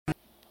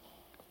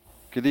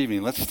Good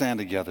evening. Let's stand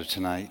together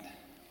tonight.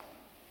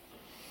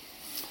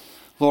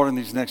 Lord, in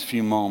these next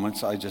few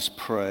moments, I just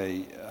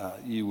pray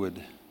you would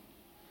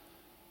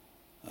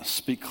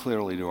speak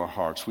clearly to our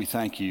hearts. We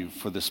thank you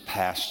for this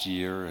past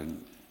year,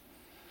 and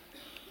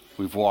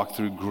we've walked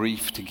through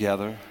grief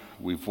together.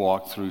 We've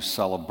walked through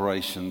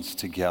celebrations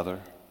together.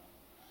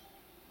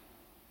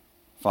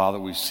 Father,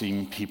 we've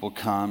seen people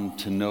come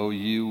to know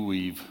you.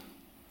 We've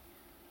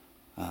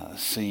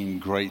seen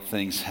great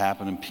things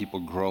happen and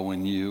people grow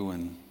in you,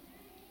 and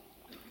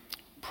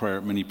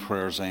many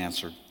prayers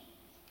answered.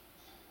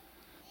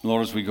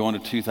 Lord, as we go into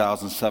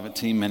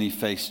 2017, many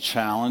face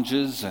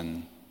challenges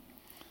and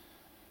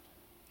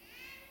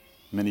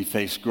many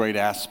face great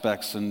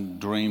aspects and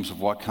dreams of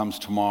what comes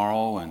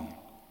tomorrow, and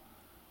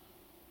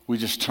we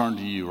just turn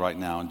to you right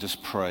now and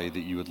just pray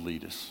that you would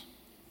lead us.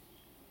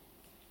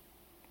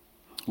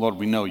 Lord,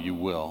 we know you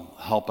will.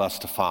 Help us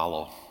to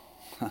follow.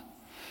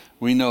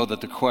 We know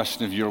that the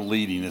question of your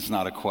leading is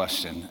not a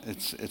question.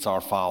 It's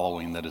our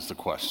following that is the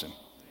question.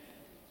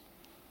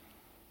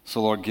 So,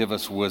 Lord, give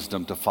us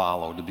wisdom to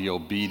follow, to be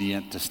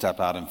obedient, to step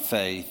out in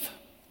faith,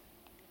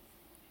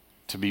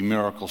 to be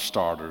miracle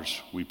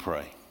starters, we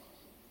pray.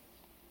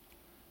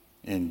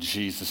 In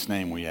Jesus'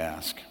 name we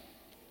ask.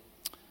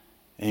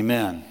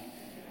 Amen.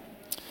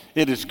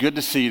 It is good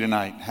to see you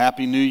tonight.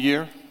 Happy New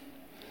Year.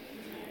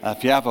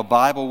 If you have a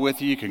Bible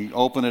with you, you can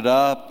open it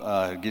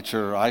up, get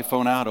your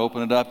iPhone out,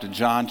 open it up to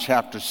John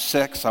chapter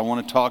 6. I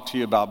want to talk to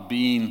you about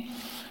being,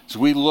 as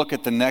we look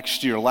at the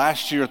next year.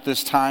 Last year at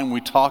this time,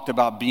 we talked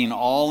about being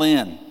all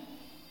in.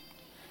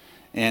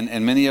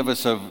 And many of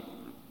us have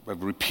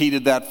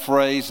repeated that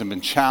phrase and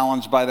been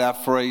challenged by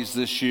that phrase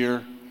this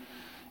year.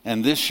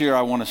 And this year,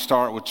 I want to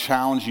start with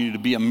challenging you to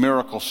be a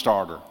miracle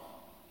starter.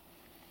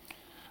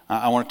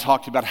 I want to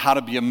talk to you about how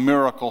to be a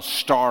miracle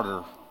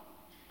starter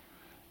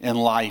in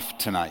life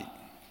tonight.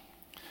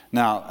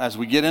 Now, as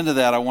we get into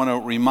that, I want to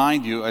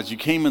remind you, as you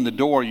came in the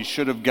door, you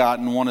should have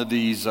gotten one of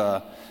these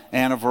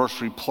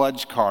anniversary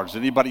pledge cards. Did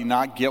anybody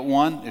not get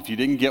one? If you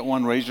didn't get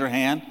one, raise your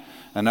hand.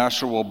 An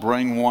usher will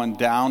bring one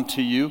down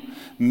to you.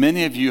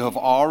 Many of you have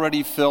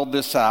already filled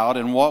this out,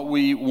 and what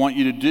we want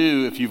you to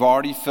do, if you've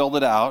already filled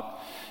it out,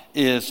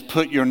 is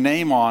put your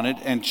name on it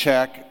and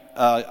check,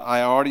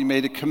 I already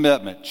made a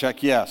commitment.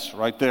 Check yes,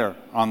 right there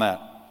on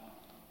that.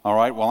 All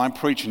right, while I'm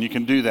preaching, you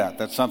can do that.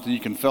 That's something you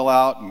can fill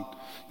out and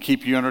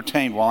keep you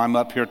entertained while I'm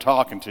up here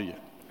talking to you.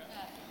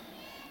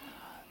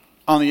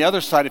 On the other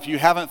side, if you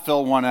haven't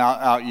filled one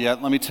out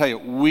yet, let me tell you,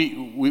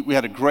 we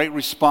had a great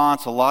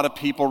response. A lot of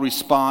people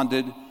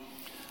responded.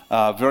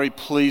 Very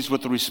pleased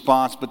with the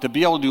response. But to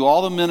be able to do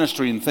all the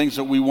ministry and things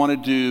that we want to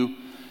do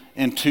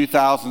in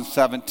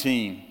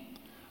 2017,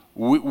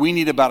 we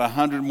need about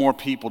 100 more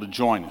people to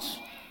join us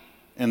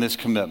in this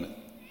commitment.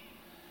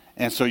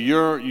 And so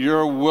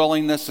your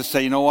willingness to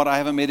say, you know what, I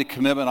haven't made a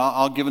commitment.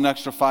 I'll give an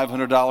extra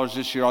 $500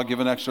 this year. I'll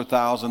give an extra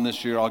 $1,000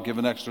 this year. I'll give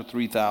an extra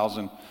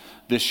 $3,000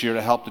 this year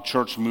to help the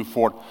church move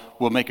forward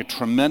will make a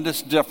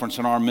tremendous difference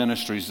in our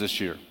ministries this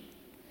year.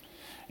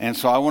 And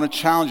so I want to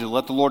challenge you,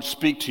 let the Lord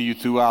speak to you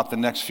throughout the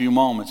next few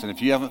moments. And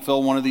if you haven't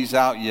filled one of these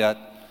out yet,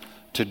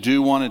 to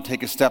do one and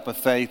take a step of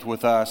faith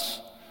with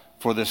us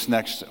for this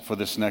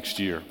next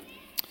year.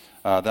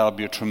 That'll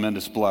be a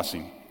tremendous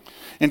blessing.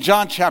 In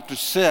John chapter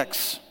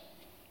 6,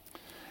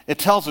 it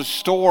tells a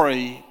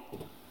story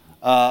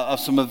of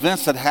some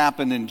events that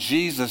happened in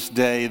Jesus'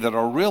 day that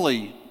are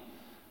really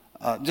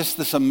just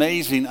this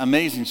amazing,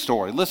 amazing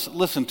story.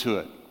 Listen to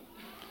it.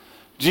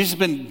 Jesus has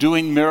been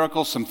doing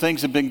miracles. Some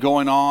things have been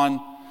going on.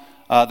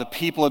 The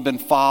people have been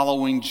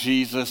following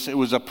Jesus. It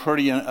was a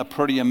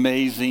pretty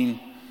amazing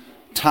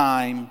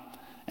time.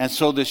 And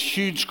so this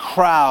huge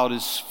crowd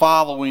is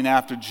following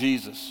after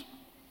Jesus.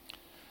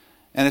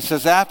 And it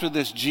says, after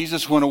this,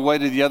 Jesus went away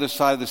to the other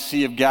side of the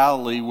Sea of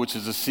Galilee, which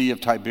is the Sea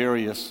of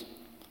Tiberias.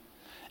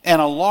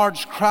 And a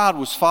large crowd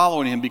was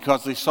following him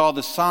because they saw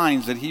the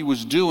signs that he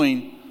was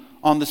doing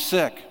on the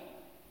sick.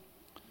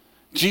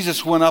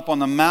 Jesus went up on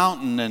the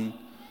mountain, and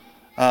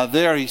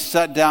there he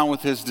sat down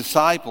with his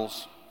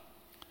disciples.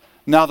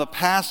 Now the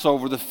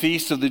Passover, the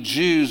feast of the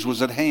Jews,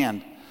 was at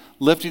hand.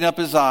 Lifting up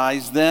his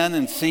eyes then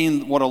and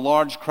seeing what a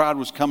large crowd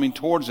was coming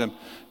towards him,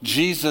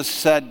 Jesus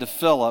said to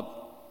Philip,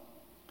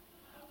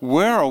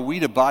 "Where are we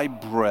to buy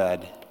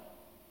bread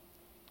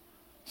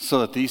so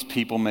that these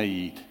people may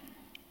eat?"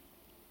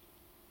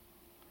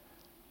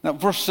 Now,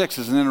 verse 6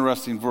 is an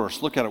interesting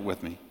verse. Look at it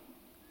with me.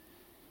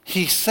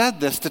 He said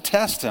this to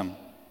test him,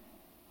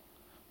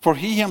 for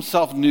he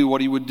himself knew what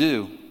he would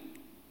do.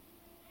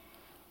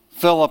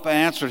 Philip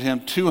answered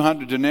him,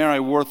 200 denarii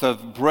worth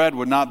of bread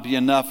would not be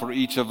enough for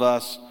each of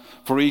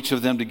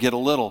them to get a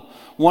little.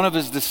 One of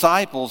his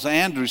disciples,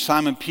 Andrew,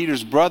 Simon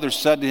Peter's brother,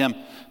 said to him,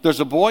 "There's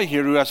a boy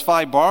here who has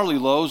 5 barley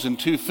loaves and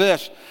 2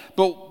 fish,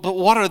 but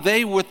what are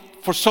they with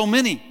for so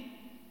many?"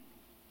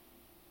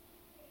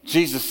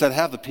 Jesus said,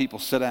 "Have the people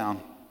sit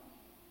down."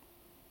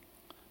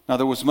 Now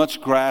there was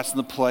much grass in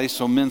the place,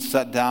 so the men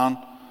sat down,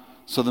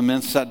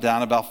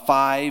 about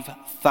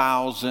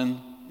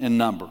 5,000 in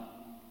number.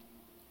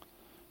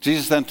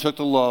 Jesus then took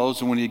the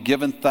loaves, and when he had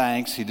given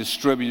thanks, he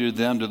distributed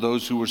them to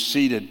those who were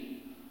seated.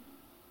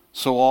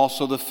 So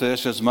also the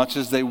fish, as much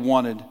as they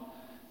wanted.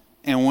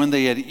 And when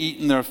they had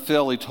eaten their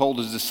fill, he told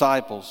his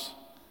disciples,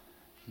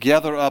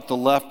 gather up the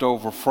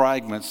leftover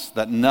fragments,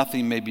 that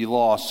nothing may be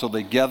lost. So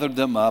they gathered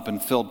them up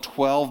and filled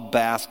 12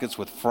 baskets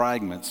with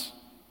fragments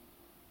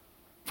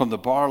from the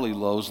barley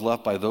loaves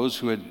left by those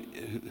who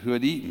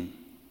had eaten.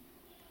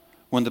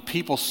 When the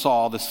people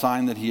saw the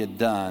sign that he had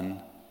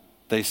done,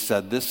 they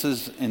said, this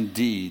is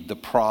indeed the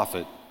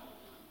prophet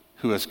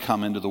who has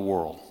come into the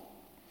world.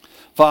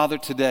 Father,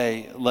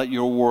 today, let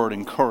your word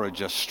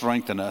encourage us,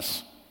 strengthen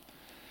us,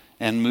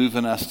 and move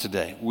in us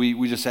today.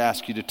 We just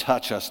ask you to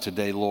touch us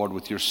today, Lord,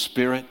 with your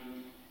Spirit.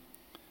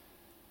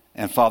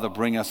 And Father,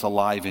 bring us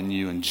alive in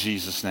you in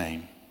Jesus'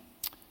 name.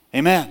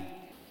 Amen.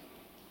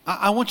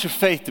 I want your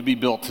faith to be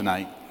built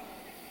tonight.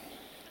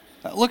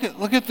 Look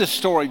at this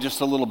story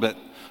just a little bit.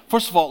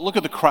 First of all, look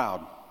at the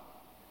crowd.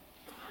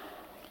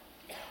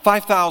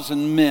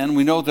 5,000 men.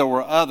 We know there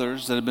were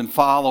others that had been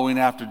following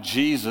after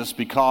Jesus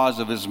because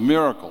of his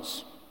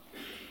miracles.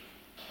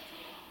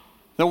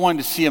 They're wanting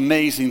to see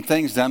amazing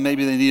things done.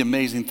 Maybe they need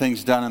amazing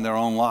things done in their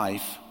own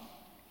life.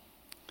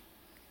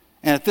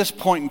 And at this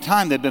point in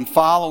time, they've been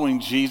following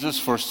Jesus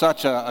for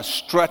such a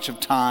stretch of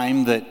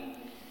time that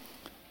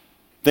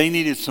they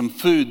needed some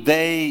food.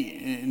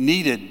 They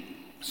needed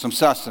some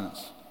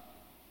sustenance.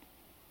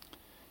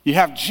 You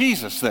have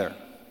Jesus there.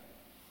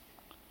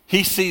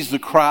 He sees the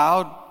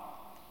crowd.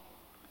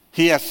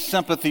 He has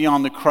sympathy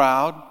on the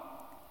crowd.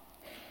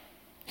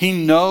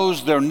 He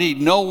knows their need.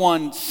 No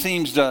one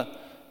seems to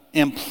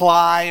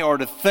imply or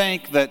to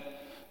think that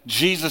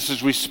Jesus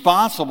is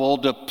responsible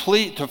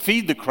to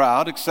feed the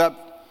crowd except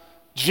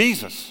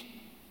Jesus.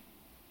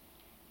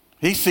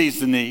 He sees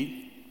the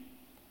need,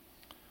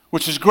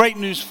 which is great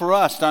news for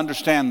us to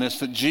understand this,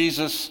 that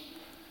Jesus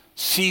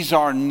sees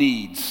our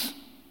needs.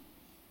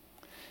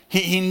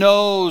 He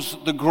knows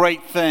the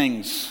great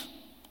things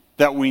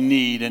that we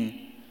need, and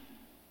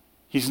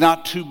he's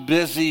not too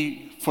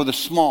busy for the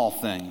small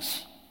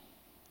things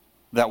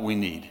that we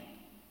need.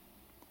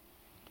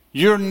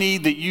 Your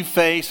need that you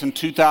face in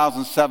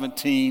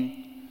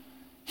 2017,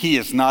 he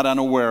is not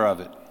unaware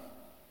of it.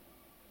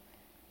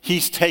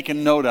 He's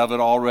taken note of it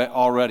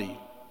already.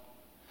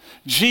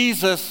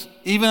 Jesus,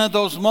 even at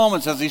those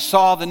moments as he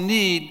saw the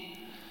need,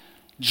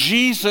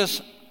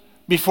 Jesus,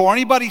 before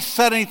anybody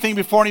said anything,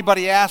 before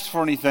anybody asked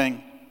for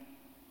anything,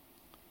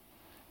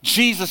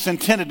 Jesus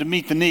intended to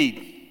meet the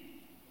need.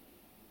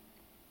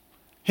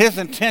 His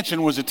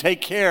intention was to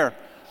take care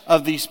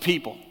of these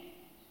people.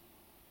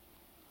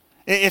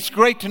 It's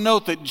great to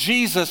note that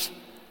Jesus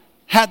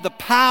had the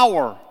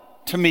power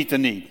to meet the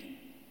need. It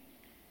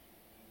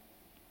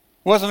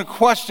wasn't a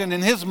question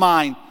in his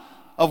mind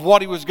of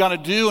what he was going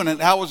to do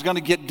and how it was going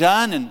to get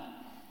done, and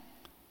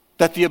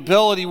that the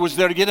ability was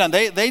there to get done.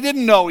 They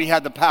didn't know he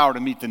had the power to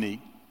meet the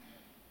need.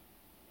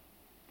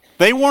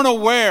 They weren't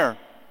aware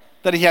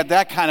that he had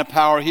that kind of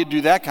power, he'd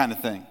do that kind of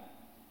thing.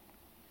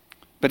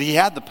 But he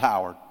had the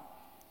power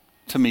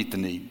to meet the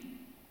need.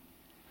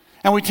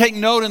 And we take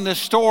note in this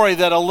story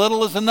that a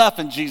little is enough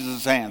in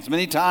Jesus' hands.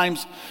 Many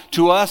times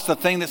to us, the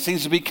thing that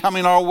seems to be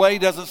coming our way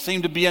doesn't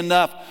seem to be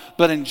enough.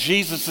 But in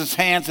Jesus'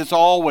 hands, it's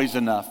always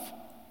enough.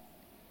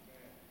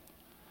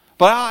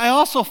 But I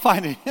also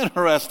find it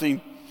interesting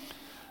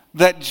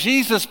that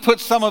Jesus put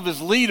some of his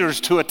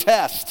leaders to a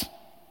test.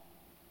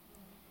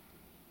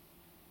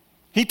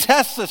 He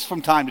tests us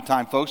from time to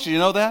time, folks. Do you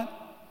know that?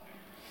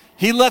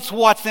 He lets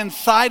what's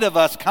inside of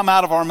us come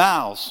out of our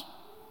mouths.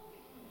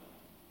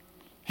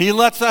 He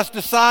lets us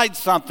decide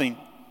something.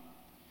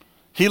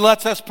 He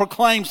lets us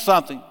proclaim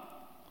something.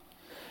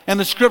 And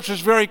the scripture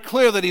is very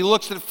clear that he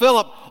looks at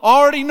Philip,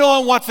 already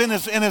knowing what's in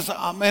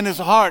his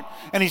heart.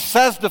 And he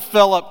says to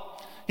Philip,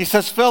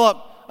 Philip,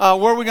 where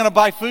are we going to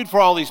buy food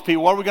for all these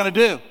people? What are we going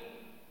to do?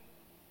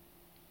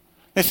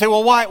 They say,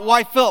 well,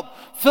 why Philip?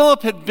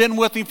 Philip had been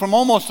with him from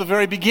almost the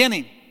very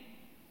beginning.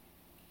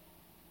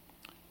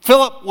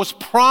 Philip was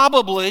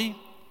probably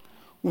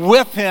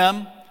with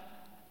him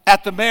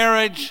at the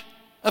marriage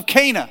of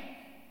Cana.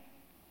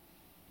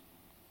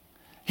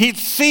 He'd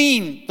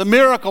seen the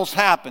miracles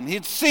happen.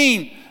 He'd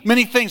seen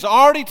many things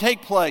already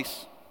take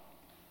place.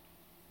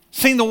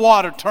 Seen the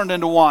water turned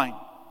into wine.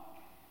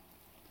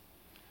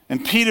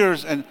 And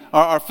Philip's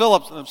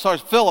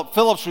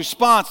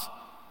response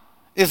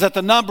is that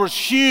the number is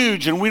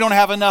huge and we don't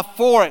have enough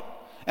for it.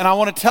 And I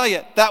want to tell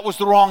you, that was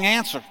the wrong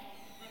answer.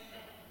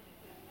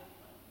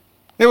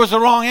 It was the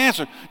wrong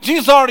answer.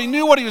 Jesus already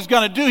knew what he was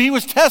going to do. He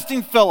was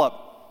testing Philip.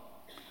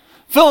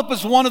 Philip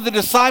is one of the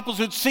disciples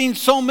who'd seen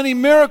so many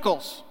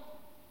miracles.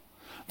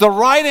 The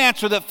right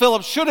answer that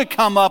Philip should have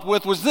come up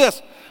with was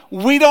this: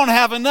 we don't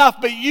have enough,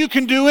 but you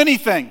can do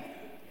anything.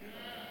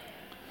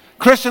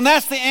 Christian,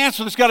 that's the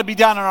answer that's got to be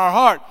down in our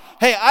heart.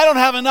 Hey, I don't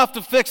have enough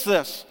to fix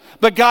this,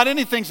 but God,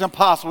 anything's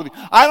impossible with you.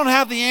 I don't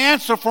have the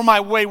answer for my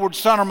wayward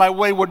son or my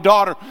wayward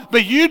daughter,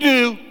 but you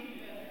do.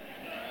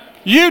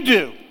 You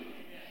do.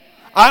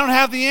 I don't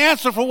have the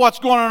answer for what's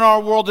going on in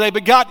our world today,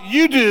 but God,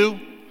 you do.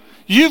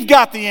 You've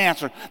got the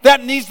answer.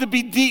 That needs to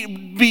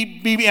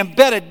be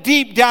embedded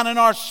deep down in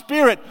our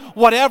spirit.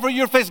 Whatever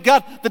you're facing,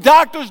 God, the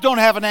doctors don't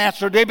have an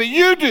answer today, but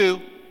you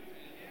do.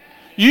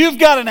 You've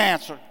got an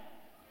answer.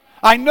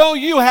 I know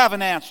you have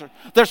an answer.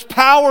 There's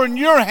power in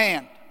your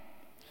hand.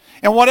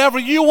 And whatever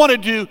you want to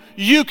do,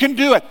 you can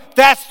do it.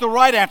 That's the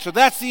right answer.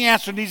 That's the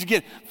answer he needs to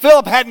get.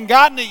 Philip hadn't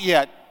gotten it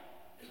yet.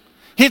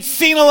 He'd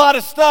seen a lot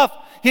of stuff.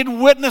 He'd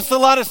witnessed a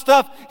lot of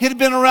stuff. He'd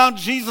been around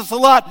Jesus a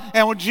lot.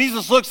 And when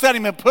Jesus looks at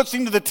him and puts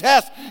him to the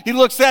test, he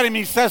looks at him and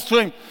he says to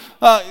him,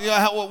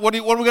 what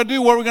are we going to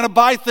do? Where are we going to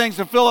buy things?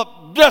 And Philip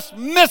just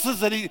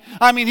misses it.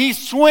 He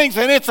swings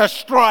and it's a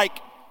strike.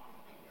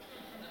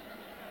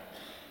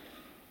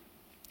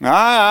 We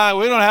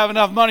don't have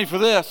enough money for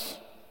this.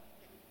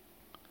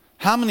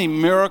 How many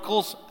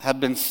miracles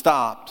have been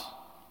stopped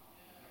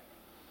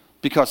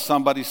because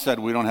somebody said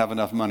we don't have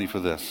enough money for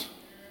this?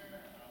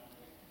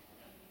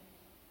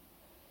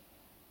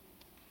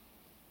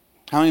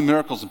 How many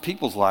miracles in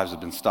people's lives have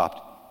been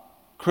stopped?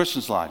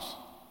 Christians' lives.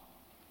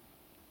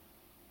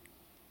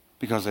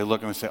 Because they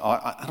look and they say,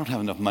 I don't have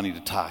enough money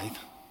to tithe.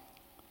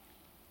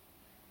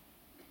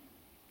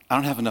 I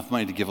don't have enough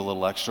money to give a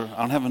little extra. I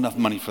don't have enough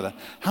money for that.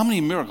 How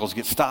many miracles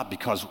get stopped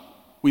because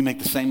we make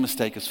the same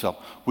mistake as Philip?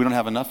 We don't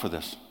have enough for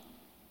this.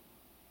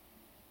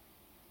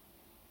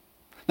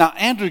 Now,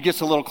 Andrew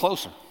gets a little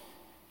closer.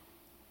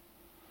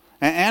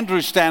 And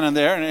Andrew's standing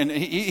there, and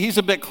he's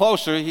a bit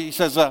closer. He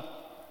says,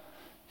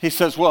 we've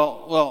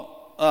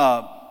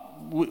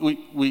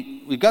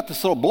got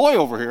this little boy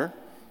over here,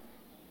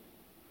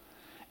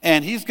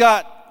 and he's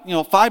got,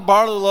 5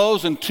 barley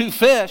loaves and 2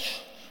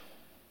 fish.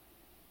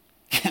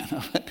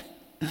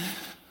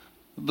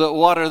 But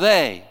what are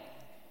they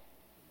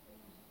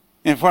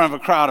in front of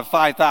a crowd of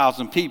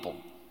 5,000 people?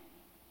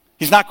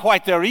 He's not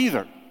quite there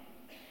either.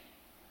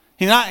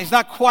 He's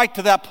not quite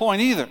to that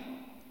point either.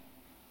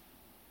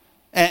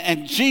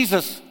 And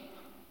Jesus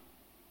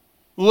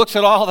looks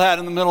at all that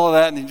in the middle of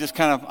that, and he just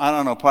kind of,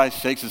 probably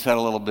shakes his head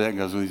a little bit and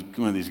goes,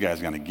 when are these guys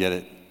going to get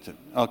it? Said,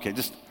 okay,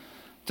 just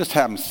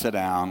have them sit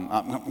down.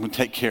 I'm going to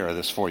take care of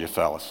this for you,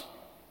 fellas.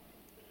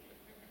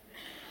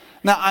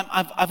 Now,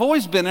 I've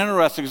always been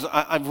interested because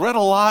I've read a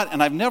lot,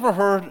 and I've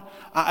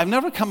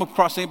never come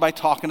across anybody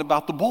talking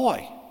about the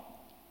boy.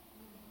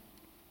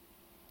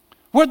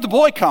 Where'd the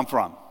boy come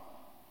from?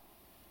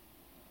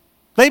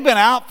 They've been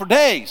out for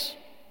days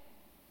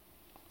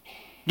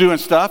doing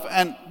stuff,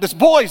 and this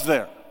boy's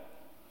there.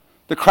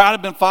 The crowd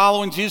had been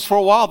following Jesus for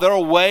a while. They're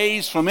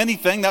ways from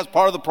anything. That's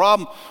part of the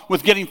problem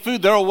with getting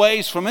food. They're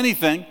ways from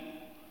anything.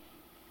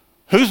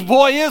 Whose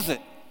boy is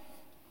it?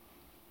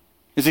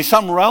 Is he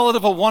some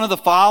relative of one of the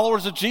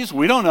followers of Jesus?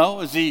 We don't know.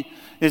 Is he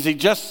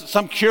just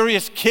some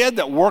curious kid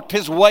that worked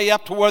his way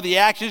up to where the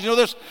action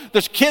is?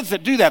 There's kids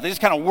that do that. They just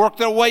kind of work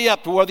their way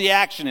up to where the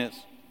action is.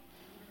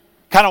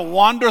 Kind of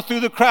wander through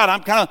the crowd.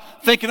 I'm kind of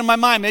thinking in my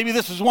mind, maybe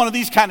this is one of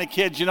these kind of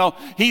kids,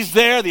 He's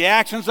there, the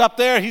action's up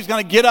there, he's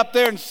going to get up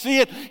there and see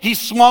it. He's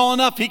small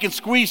enough, he can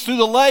squeeze through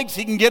the legs,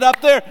 he can get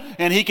up there,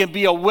 and he can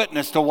be a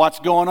witness to what's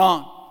going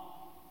on.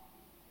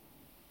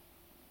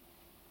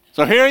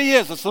 So here he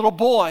is, this little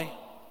boy,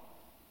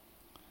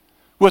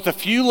 with a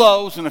few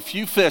loaves and a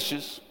few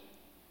fishes.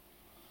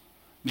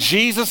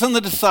 Jesus and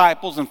the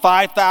disciples and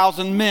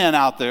 5,000 men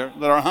out there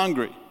that are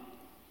hungry.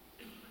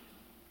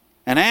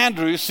 And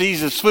Andrew sees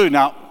his food.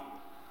 Now,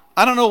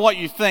 I don't know what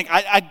you think.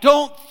 I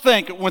don't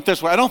think it went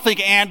this way. I don't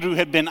think Andrew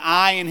had been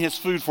eyeing his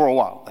food for a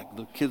while. Like,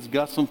 the kid's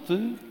got some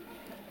food?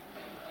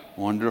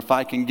 Wonder if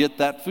I can get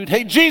that food.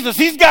 Hey, Jesus,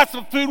 he's got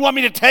some food. Want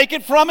me to take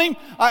it from him?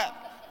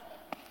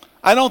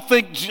 I don't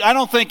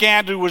think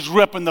Andrew was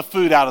ripping the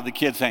food out of the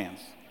kid's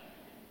hands.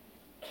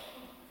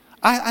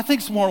 I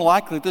think it's more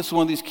likely that this is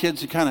one of these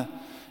kids who kind of,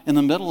 in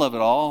the middle of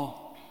it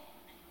all,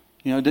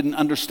 didn't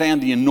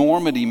understand the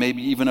enormity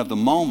maybe even of the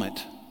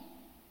moment.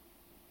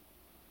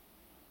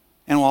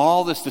 And while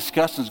all this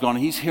discussion is going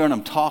on, he's hearing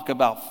them talk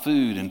about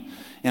food. And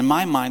in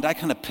my mind, I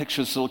kind of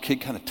picture this little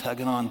kid kind of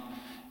tugging on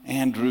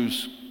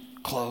Andrew's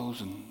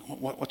clothes. And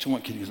what you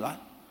want, kid? He goes,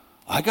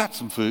 I got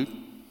some food.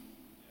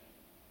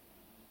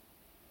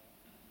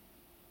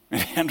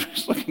 And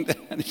Andrew's looking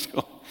down and he's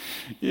going,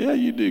 yeah,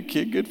 you do,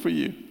 kid. Good for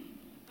you.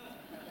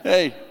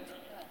 Hey,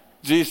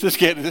 Jesus,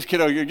 this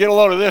kid over here, get a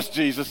load of this,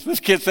 Jesus. This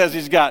kid says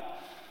he's got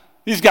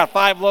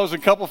 5 loaves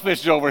and a couple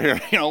fish over here.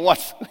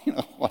 What's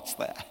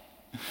that?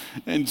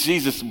 And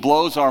Jesus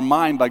blows our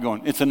mind by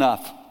going, it's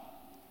enough.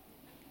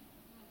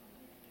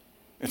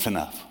 It's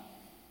enough.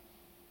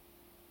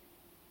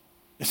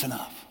 It's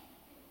enough.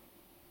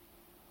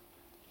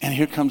 And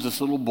here comes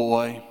this little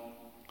boy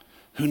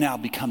who now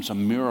becomes a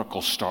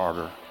miracle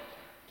starter.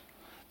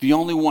 The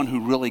only one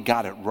who really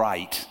got it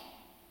right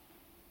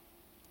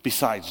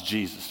besides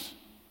Jesus.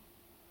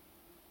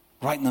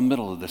 Right in the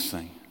middle of this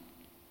thing.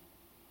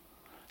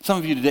 Some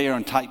of you today are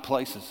in tight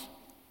places.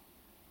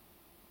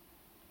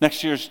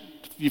 Next year,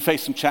 you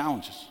face some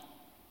challenges.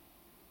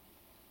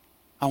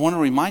 I want to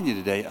remind you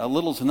today, a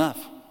little's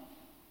enough.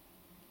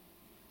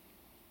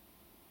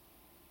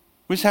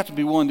 We just have to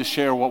be willing to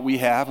share what we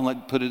have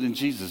and put it in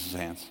Jesus'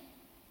 hands.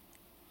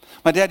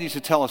 My dad used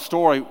to tell a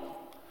story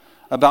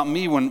about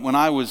me when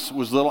I was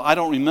little. I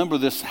don't remember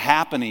this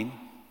happening.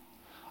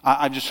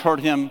 I've just heard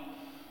him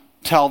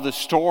tell this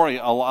story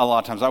a lot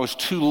of times. I was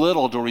too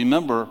little to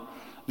remember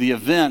the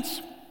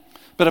events.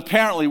 But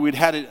apparently we'd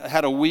had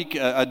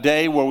a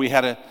day where we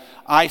had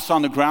ice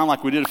on the ground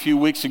like we did a few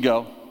weeks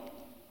ago.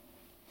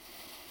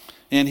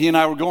 And he and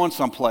I were going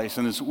someplace.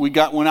 And as we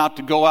went out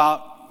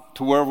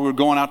to wherever we were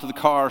going, out to the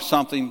car or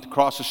something, to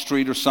cross the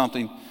street or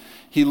something,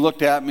 he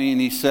looked at me and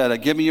he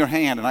said, "Give me your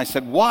hand." And I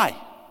said, "Why?"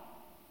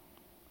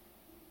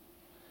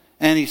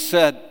 And he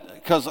said,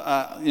 "Because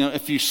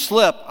if you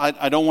slip,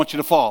 I don't want you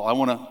to fall. I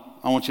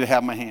want you to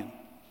have my hand.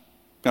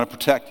 I'm going to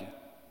protect you.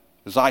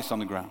 There's ice on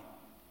the ground."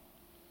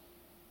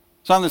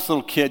 So I'm this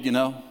little kid,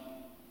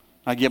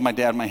 I give my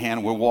dad my hand,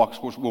 and we're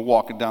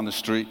walking down the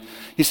street.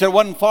 He said it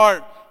wasn't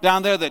far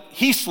down there that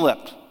he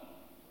slipped.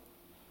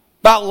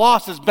 About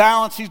lost his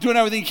balance. He's doing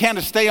everything he can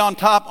to stay on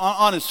top,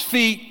 on his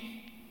feet.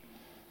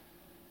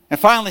 And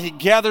finally he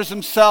gathers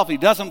himself. He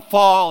doesn't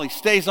fall. He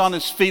stays on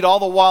his feet. All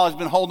the while he's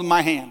been holding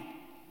my hand.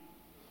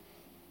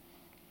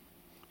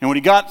 And when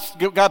he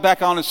got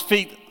back on his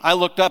feet, I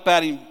looked up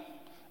at him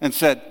and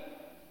said,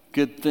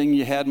 "Good thing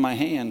you had my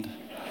hand."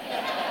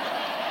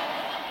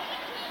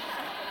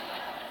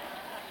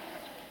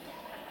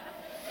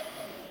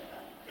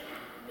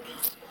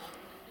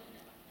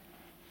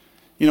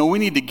 We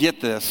need to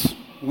get this.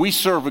 We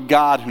serve a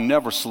God who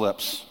never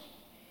slips.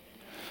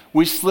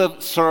 We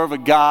serve a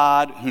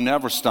God who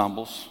never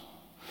stumbles.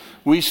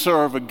 We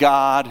serve a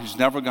God who's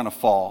never going to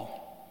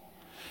fall.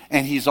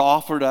 And he's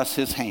offered us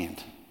his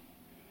hand.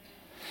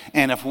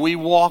 And if we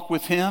walk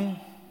with him,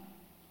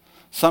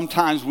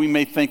 sometimes we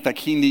may think that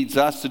he needs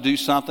us to do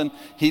something.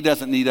 He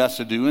doesn't need us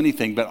to do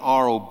anything, but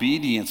our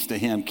obedience to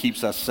him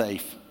keeps us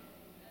safe.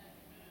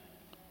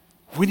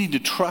 We need to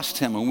trust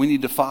him and we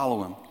need to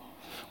follow him.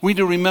 We need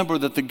to remember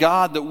that the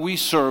God that we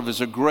serve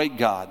is a great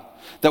God.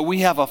 That we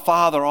have a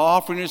Father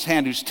offering his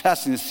hand who's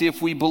testing to see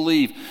if we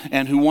believe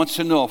and who wants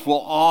to know if we'll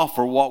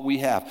offer what we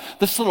have.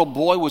 This little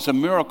boy was a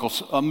miracle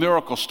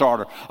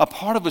starter, a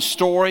part of a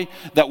story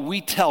that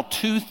we tell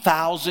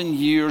 2,000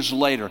 years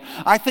later.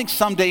 I think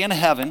someday in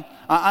heaven,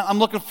 I'm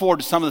looking forward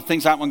to some of the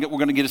things we're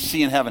going to get to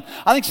see in heaven.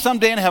 I think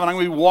someday in heaven I'm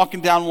going to be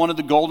walking down one of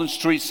the golden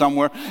streets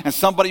somewhere and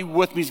somebody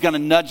with me is going to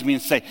nudge me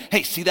and say,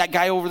 "Hey, see that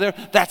guy over there?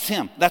 That's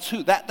him. That's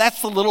who?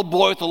 That's the little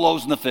boy with the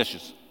loaves and the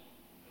fishes."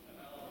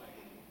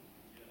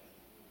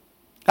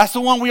 That's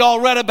the one we all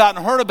read about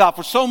and heard about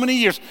for so many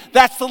years.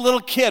 That's the little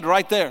kid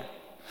right there.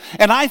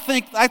 And I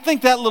think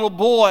that little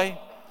boy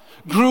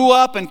grew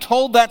up and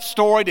told that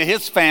story to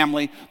his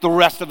family the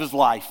rest of his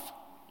life.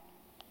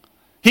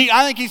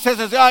 I think he says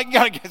this,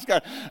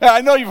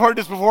 I know you've heard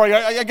this before,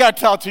 I got to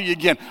tell it to you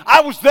again. I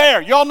was there.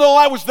 Y'all know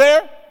I was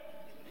there?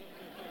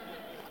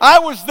 I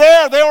was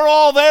there. They were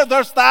all there.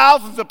 There's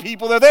thousands of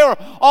people there. They were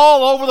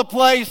all over the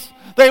place.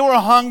 They were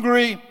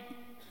hungry.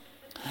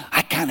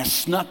 I kind of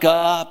snuck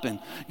up and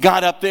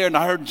got up there and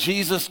I heard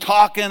Jesus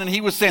talking and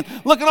he was saying,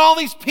 "Look at all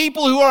these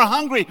people who are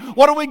hungry.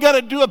 What are we going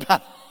to do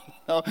about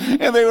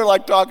it?" And they were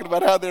like talking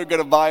about how they were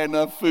going to buy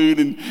enough food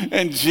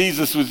and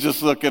Jesus was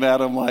just looking at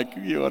them like,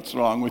 "What's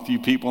wrong with you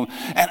people?"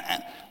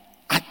 And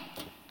I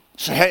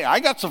said, "Hey, I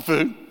got some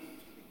food.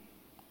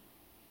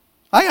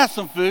 I got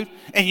some food."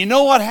 And you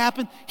know what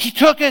happened? He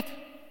took it.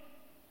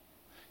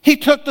 He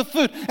took the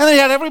food. And they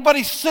had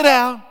everybody sit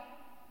down.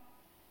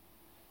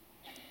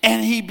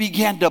 And he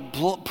began to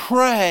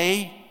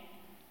pray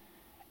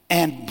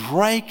and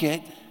break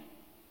it.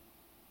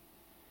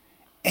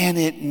 And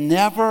it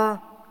never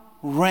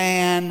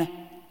ran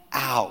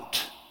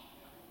out.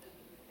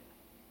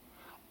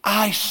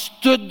 I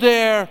stood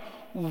there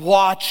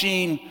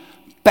watching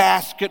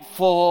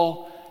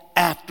basketful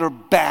after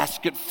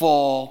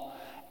basketful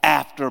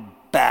after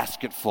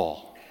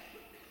basketful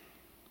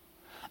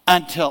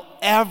until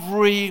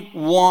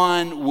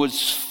everyone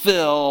was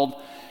filled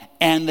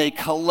and they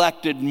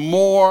collected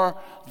more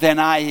than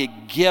I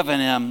had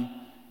given him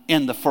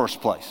in the first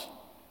place.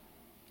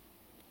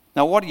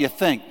 Now, what do you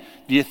think?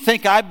 Do you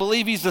think I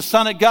believe he's the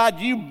Son of God?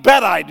 You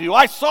bet I do.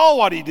 I saw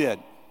what he did.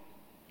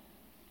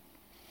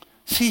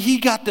 See, he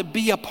got to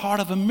be a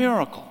part of a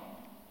miracle.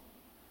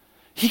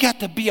 He got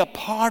to be a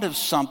part of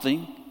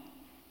something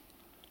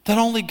that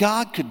only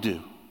God could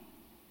do.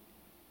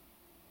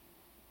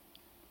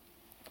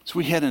 So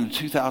we head into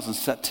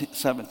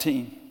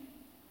 2017.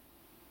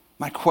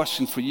 My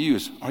question for you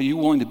is, are you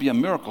willing to be a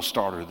miracle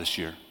starter this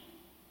year?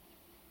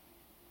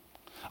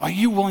 Are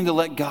you willing to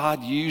let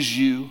God use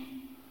you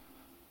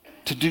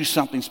to do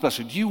something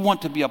special? Do you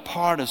want to be a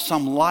part of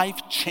some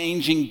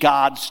life-changing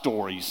God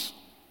stories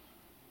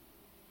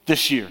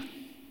this year?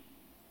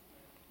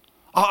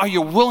 Are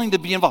you willing to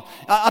be involved?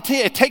 I'll tell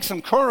you, it takes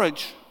some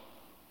courage.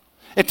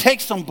 It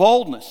takes some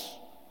boldness.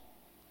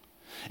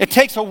 It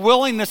takes a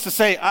willingness to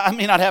say, "I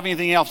may not have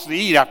anything else to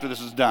eat after this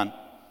is done,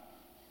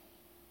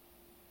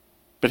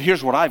 but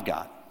here's what I've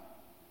got.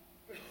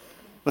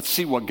 Let's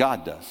see what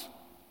God does."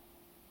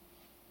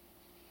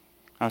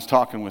 I was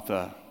talking with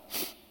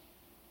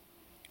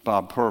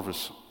Bob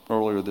Purvis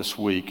earlier this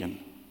week, and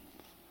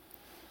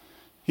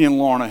he and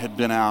Lorna had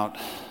been out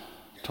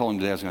told him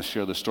today I was going to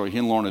share this story. He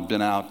and Lauren had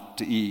been out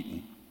to eat.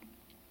 And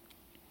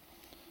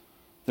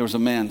there was a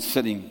man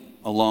sitting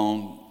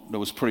alone that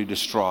was pretty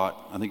distraught.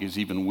 I think he was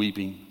even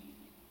weeping.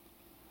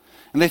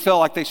 And they felt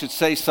like they should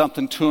say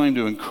something to him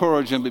to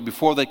encourage him, but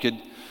before they could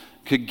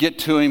get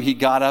to him, he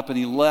got up and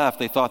he left.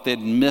 They thought they'd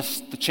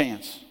missed the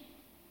chance.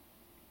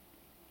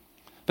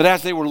 But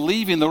as they were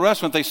leaving the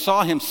restaurant, they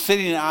saw him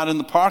sitting out in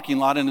the parking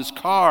lot in his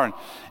car.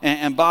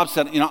 And Bob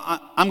said,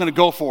 I'm going to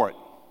go for it.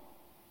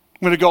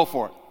 I'm going to go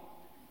for it.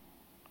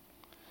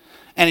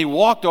 And he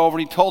walked over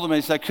and he told them,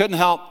 he said, I couldn't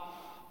help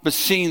but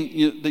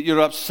seeing that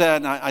you're upset.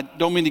 And I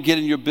don't mean to get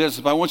in your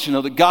business, but I want you to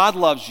know that God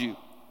loves you.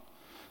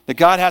 That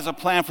God has a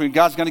plan for you.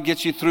 God's going to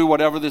get you through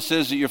whatever this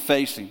is that you're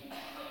facing.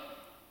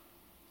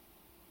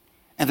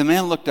 And the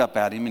man looked up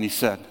at him and he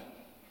said,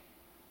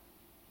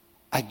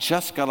 I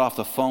just got off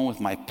the phone with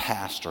my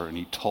pastor and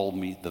he told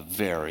me the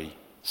very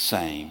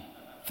same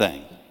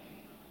thing.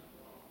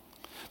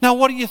 Now,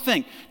 what do you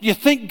think? Do you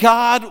think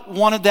God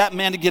wanted that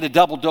man to get a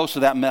double dose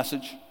of that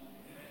message?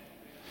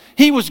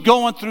 He was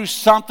going through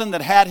something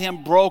that had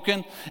him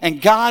broken,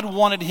 and God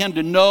wanted him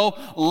to know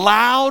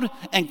loud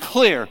and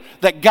clear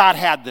that God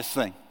had this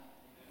thing.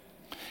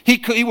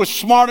 He was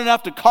smart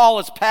enough to call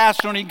his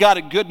pastor, and he got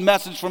a good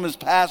message from his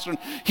pastor. And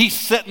he's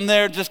sitting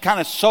there just kind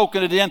of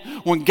soaking it in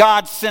when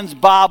God sends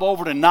Bob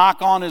over to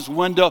knock on his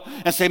window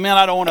and say, man,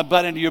 I don't want to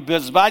butt into your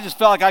business, but I just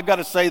felt like I've got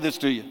to say this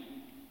to you.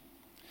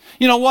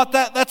 You know what?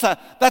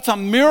 That's a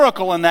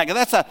miracle in that.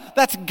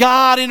 That's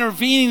God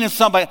intervening in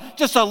somebody.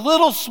 Just a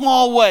little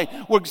small way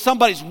where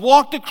somebody's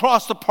walked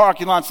across the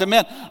parking lot and said,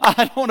 man,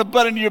 I don't want to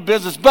butt into your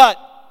business, but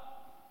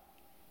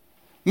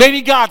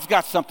maybe God's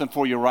got something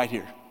for you right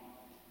here.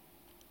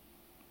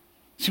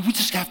 See, we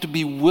just have to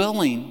be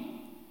willing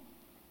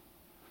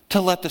to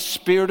let the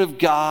Spirit of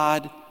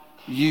God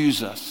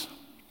use us.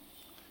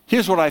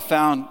 Here's what I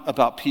found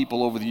about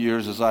people over the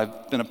years as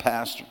I've been a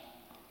pastor.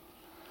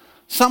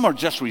 Some are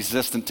just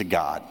resistant to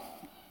God.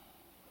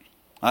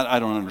 I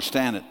don't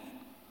understand it.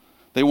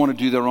 They want to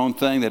do their own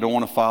thing. They don't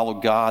want to follow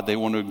God. They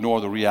want to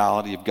ignore the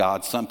reality of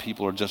God. Some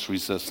people are just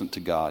resistant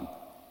to God.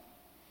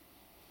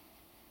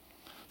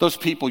 Those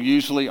people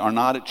usually are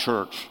not at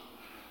church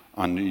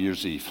on New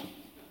Year's Eve.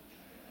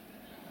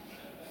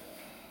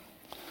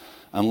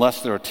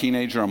 Unless they're a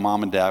teenager and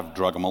mom and dad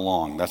drug them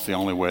along. That's the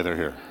only way they're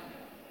here.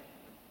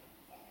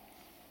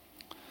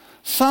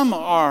 Some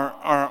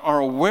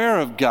are aware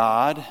of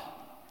God.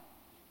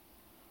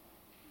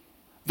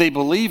 They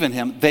believe in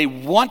Him. They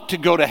want to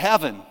go to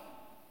heaven.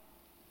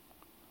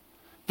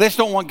 They just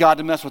don't want God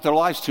to mess with their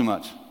lives too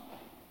much.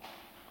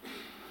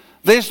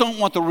 They just don't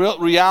want the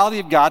reality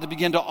of God to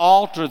begin to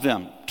alter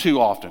them too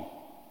often.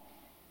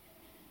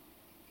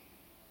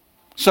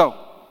 So,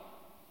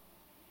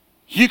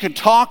 you can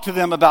talk to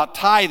them about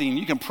tithing.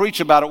 You can preach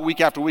about it week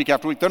after week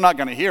after week. They're not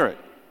going to hear it.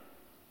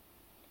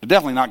 They're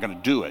definitely not going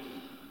to do it.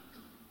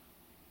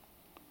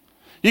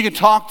 You can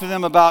talk to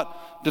them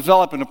about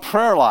developing a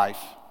prayer life.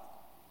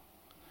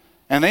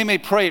 And they may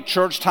pray at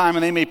church time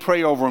and they may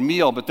pray over a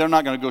meal, but they're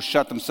not going to go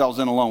shut themselves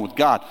in alone with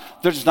God.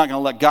 They're just not going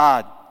to let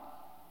God,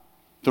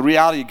 the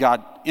reality of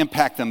God,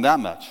 impact them that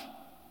much.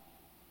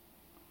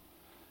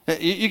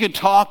 You can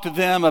talk to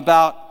them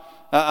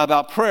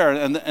about prayer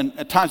and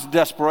at times of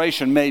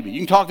desperation, maybe. You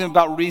can talk to them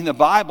about reading the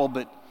Bible,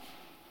 but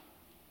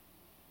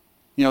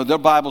their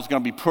Bible's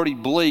going to be pretty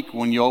bleak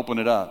when you open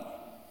it up.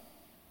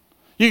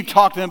 You can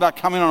talk to them about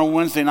coming on a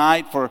Wednesday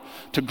night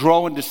to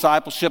grow in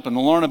discipleship and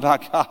to learn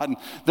about God. And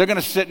they're going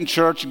to sit in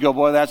church and go,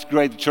 boy, that's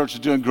great. The church is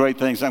doing great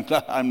things.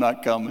 I'm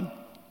not coming.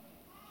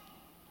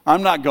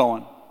 I'm not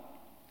going.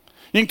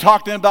 You can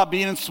talk to them about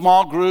being in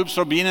small groups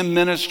or being in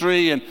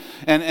ministry, and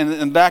in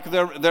the back of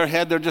their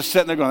head, they're just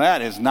sitting there going,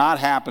 that is not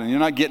happening. You're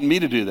not getting me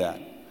to do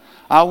that.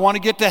 I want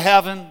to get to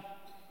heaven.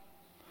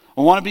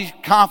 I want to be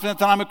confident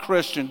that I'm a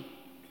Christian.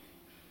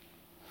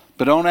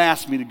 But don't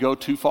ask me to go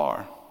too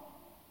far.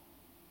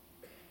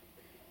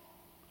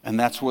 And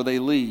that's where they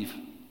leave.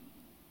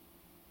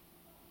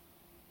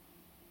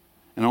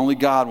 And only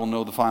God will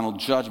know the final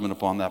judgment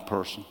upon that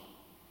person.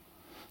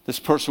 This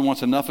person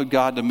wants enough of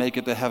God to make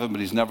it to heaven, but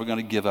he's never going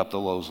to give up the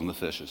loaves and the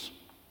fishes.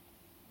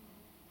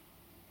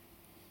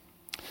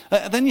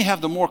 Then you have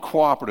the more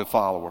cooperative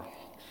follower.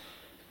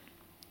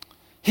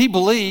 He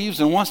believes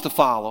and wants to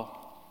follow,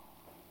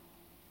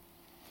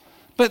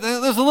 but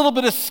there's a little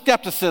bit of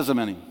skepticism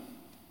in him.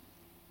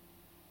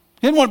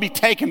 He didn't want to be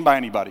taken by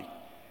anybody.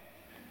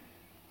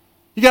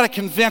 You got to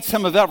convince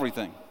him of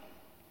everything.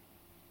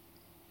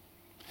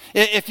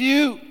 If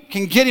you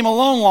can get him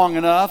alone long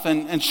enough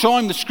and show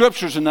him the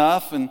scriptures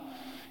enough and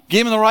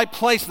give him in the right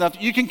place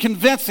enough, you can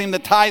convince him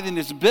that tithing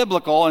is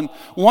biblical. And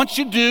once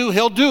you do,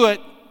 he'll do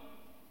it.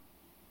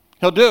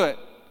 He'll do it.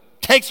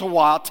 Takes a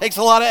while. Takes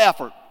a lot of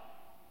effort.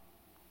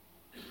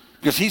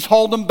 Because he's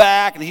holding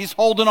back and he's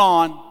holding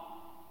on.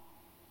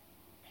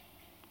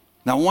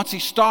 Now, once he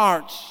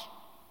starts,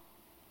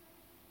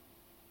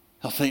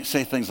 he'll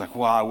say things like,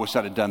 wow, I wish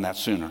I'd have done that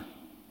sooner.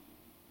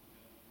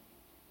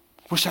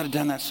 Wish I'd have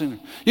done that sooner.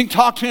 You can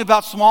talk to me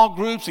about small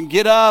groups and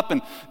get up and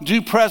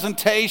do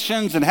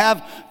presentations and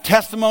have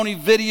testimony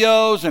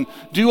videos and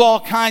do all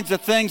kinds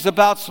of things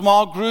about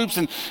small groups.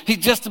 And he's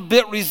just a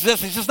bit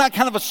resistant. He's just not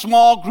kind of a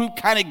small group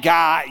kind of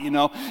guy, you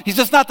know. He's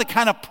just not the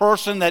kind of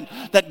person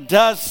that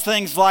does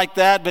things like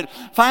that. But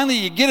finally,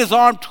 you get his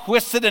arm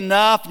twisted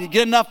enough and you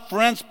get enough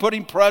friends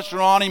putting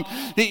pressure on him.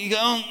 You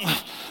go,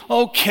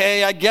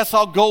 okay, I guess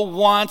I'll go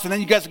once. And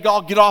then you guys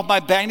all get off my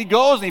back. And he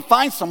goes and he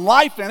finds some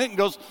life in it and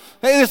goes,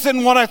 hey, this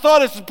isn't what I thought.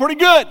 This is pretty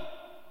good.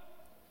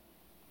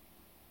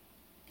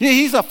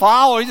 He's a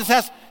follower. He's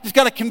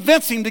got to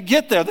convince him to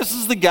get there. This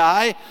is the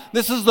guy.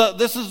 This is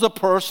the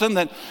person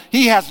that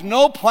he has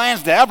no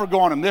plans to ever go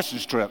on a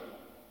missions trip.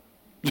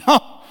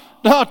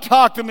 Don't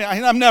talk to me.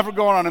 I'm never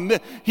going on a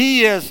mission.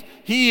 He's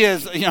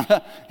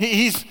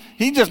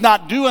just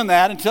not doing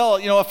that until,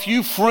 a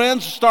few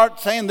friends start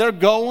saying they're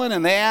going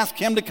and they ask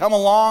him to come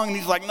along. And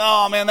he's like,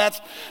 no, man,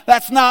 that's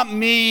not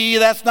me.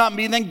 That's not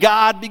me. And then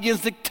God begins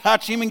to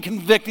touch him and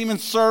convict him in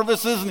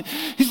services. And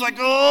he's like,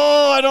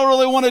 oh, I don't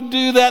really want to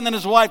do that. And then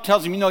his wife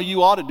tells him,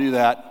 you ought to do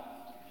that.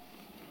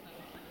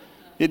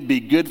 It'd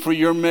be good for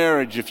your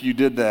marriage if you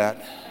did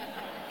that.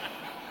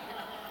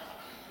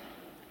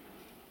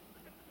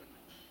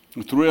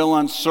 With real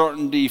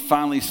uncertainty, he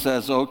finally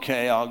says,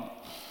 okay,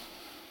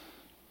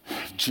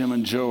 if Jim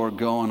and Joe are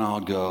going, I'll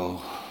go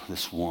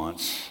this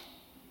once.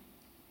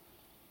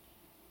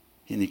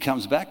 And he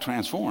comes back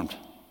transformed.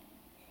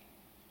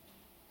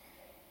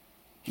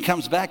 He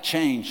comes back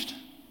changed.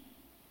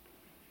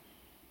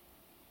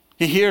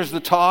 He hears the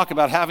talk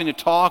about having to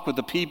talk with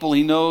the people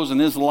he knows in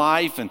his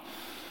life and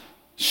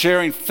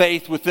sharing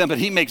faith with them, but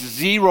he makes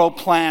zero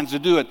plans to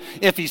do it.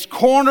 If he's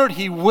cornered,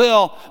 he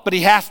will, but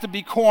he has to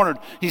be cornered.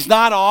 He's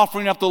not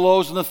offering up the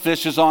loaves and the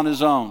fishes on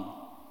his own.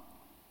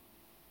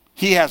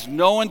 He has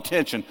no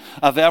intention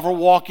of ever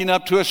walking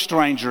up to a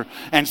stranger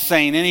and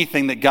saying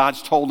anything that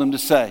God's told him to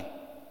say.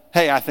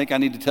 Hey, I think I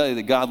need to tell you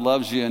that God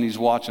loves you and he's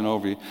watching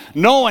over you.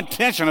 No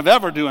intention of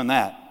ever doing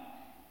that.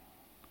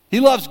 He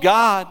loves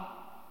God.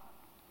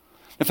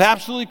 If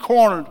absolutely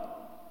cornered,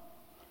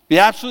 be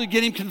absolutely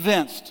getting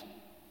convinced,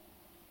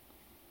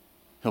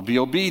 he'll be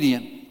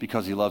obedient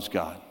because he loves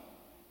God.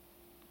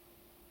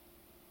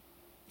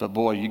 But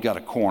boy, you got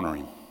to corner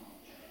him.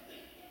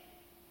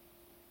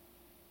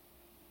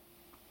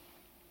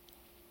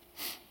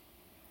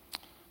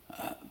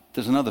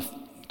 There's another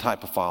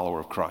type of follower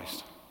of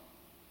Christ.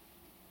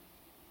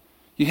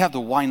 You have the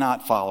why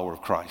not follower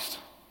of Christ.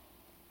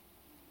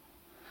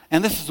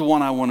 And this is the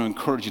one I want to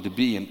encourage you to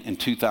be in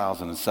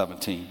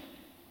 2017.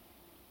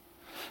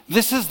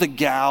 This is the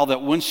gal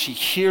that when she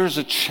hears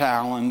a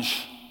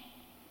challenge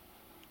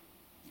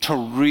to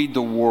read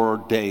the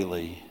Word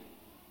daily,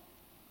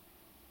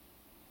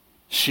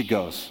 she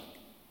goes,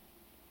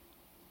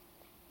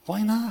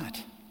 why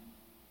not?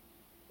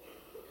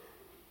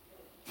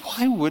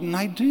 Why wouldn't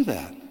I do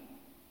that?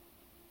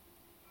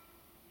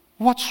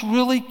 What's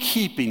really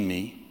keeping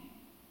me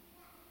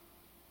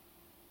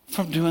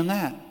from doing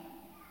that?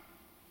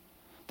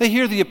 They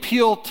hear the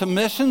appeal to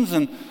missions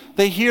and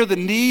they hear the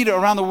need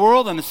around the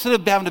world, and instead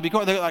of having to be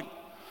going, they're like,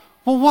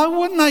 well, why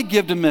wouldn't I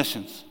give to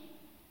missions?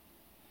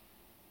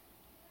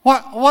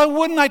 Why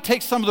wouldn't I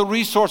take some of the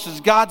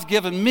resources God's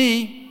given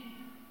me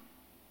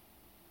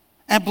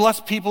and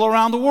bless people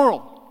around the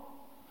world?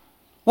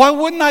 Why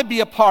wouldn't I be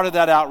a part of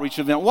that outreach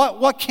event?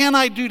 What can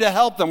I do to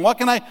help them? What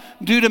can I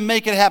do to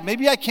make it happen?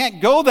 Maybe I can't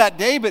go that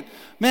day, but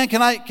man,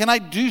 can I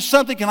do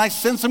something? Can I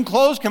send some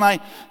clothes? Can I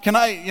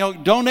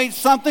donate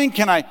something?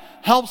 Can I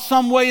help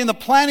some way in the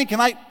planning?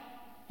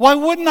 Why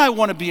wouldn't I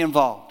want to be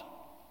involved?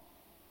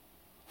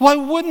 Why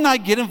wouldn't I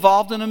get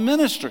involved in a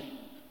ministry?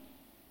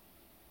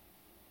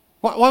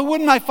 Why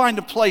wouldn't I find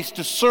a place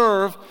to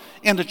serve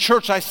in the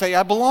church I say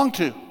I belong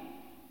to?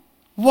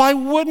 Why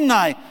wouldn't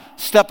I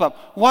step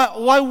up?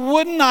 Why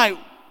wouldn't I?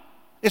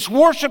 It's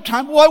worship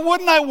time. Why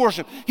wouldn't I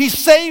worship? He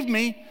saved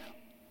me.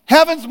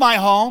 Heaven's my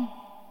home.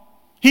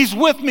 He's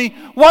with me.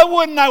 Why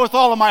wouldn't I with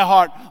all of my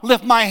heart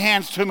lift my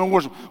hands to him and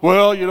worship?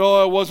 Well,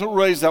 I wasn't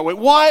raised that way.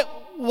 Why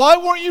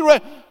weren't you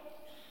raised?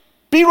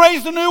 Be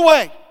raised a new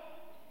way.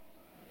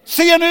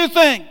 See a new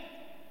thing.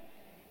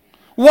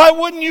 Why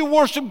wouldn't you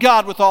worship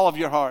God with all of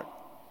your heart?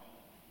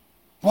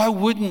 Why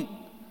wouldn't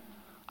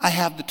I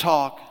have the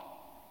talk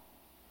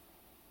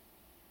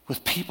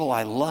with people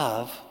I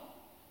love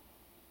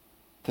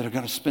that are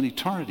going to spend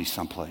eternity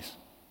someplace?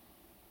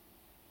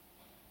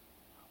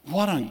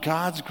 What on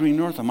God's green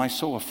earth am I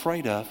so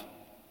afraid of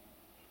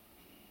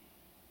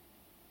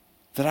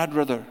that I'd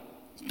rather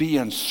be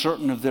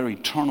uncertain of their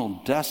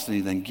eternal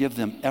destiny than give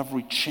them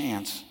every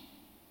chance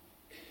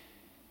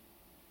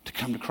to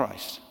come to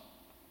Christ?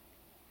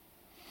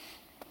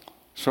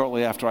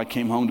 Shortly after I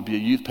came home to be a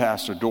youth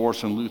pastor,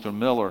 Doris and Luther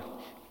Miller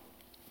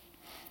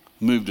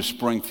moved to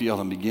Springfield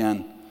and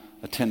began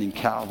attending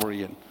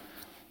Calvary. And in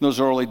those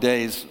early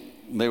days,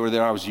 they were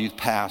there. I was youth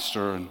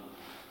pastor, and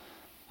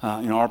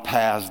our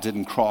paths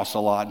didn't cross a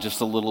lot,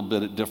 just a little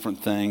bit at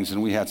different things,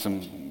 and we had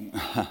some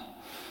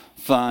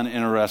fun,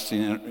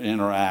 interesting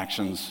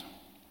interactions.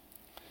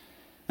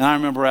 And I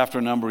remember after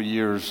a number of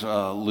years,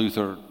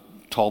 Luther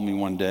told me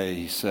one day,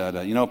 he said,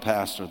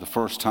 Pastor, the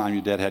first time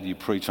your dad had you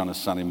preach on a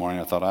Sunday morning,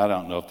 I thought, I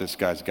don't know if this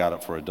guy's got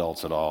it for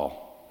adults at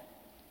all.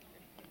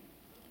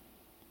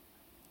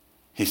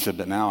 He said,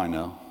 but now I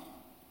know.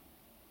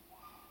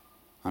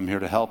 I'm here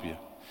to help you.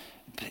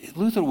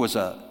 Luther was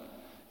they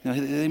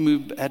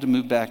had to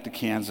move back to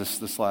Kansas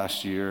this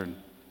last year.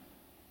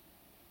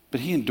 But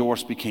he and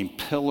Doris became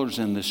pillars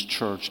in this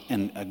church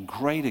and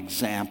great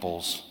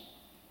examples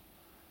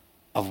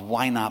of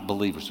why not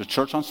believers. There's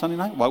church on Sunday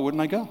night, why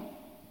wouldn't I go?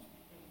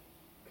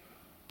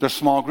 There's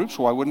small groups,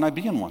 why wouldn't I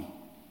be in one?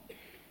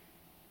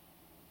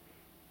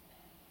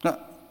 Now,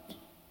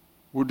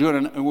 we're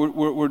doing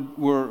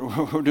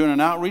an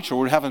outreach, or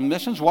we're having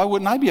missions, why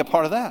wouldn't I be a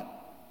part of that?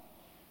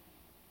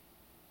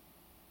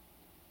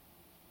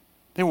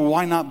 They were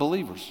why not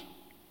believers.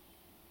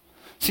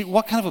 See,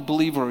 what kind of a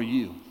believer are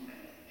you?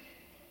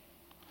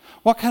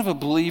 What kind of a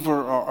believer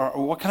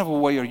or what kind of a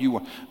way are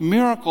you?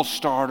 Miracle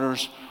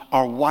starters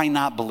are why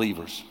not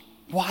believers.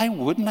 Why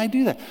wouldn't I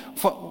do that?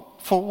 For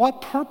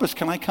what purpose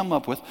can I come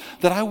up with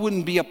that I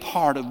wouldn't be a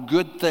part of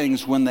good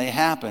things when they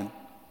happen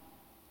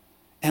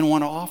and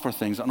want to offer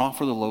things and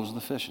offer the loaves and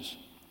the fishes?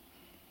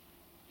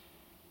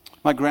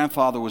 My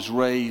grandfather was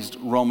raised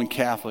Roman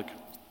Catholic.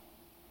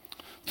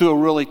 Through a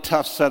really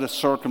tough set of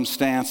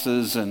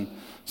circumstances and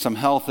some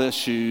health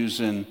issues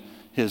and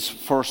his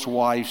first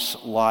wife's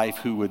life,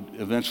 who would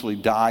eventually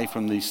die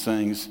from these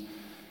things,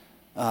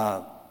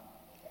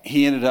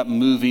 he ended up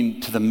moving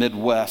to the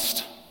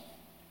Midwest.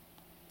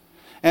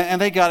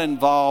 And they got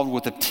involved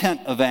with a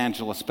tent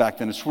evangelist back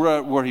then. It's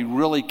where he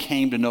really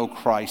came to know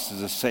Christ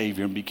as a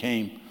Savior and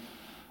became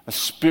a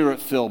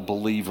Spirit-filled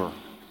believer.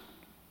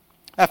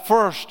 At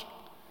first,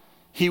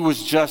 he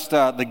was just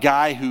the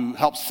guy who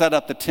helped set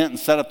up the tent and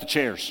set up the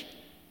chairs.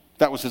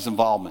 That was his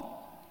involvement.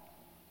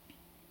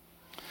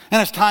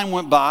 And as time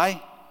went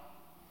by,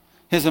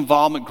 his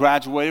involvement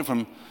graduated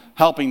from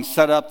helping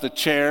set up the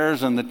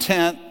chairs and the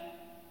tent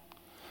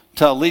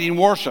to leading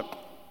worship.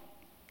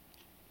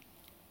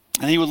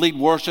 And he would lead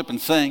worship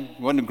and sing.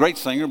 He wasn't a great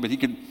singer, but he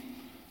could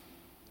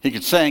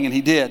sing, and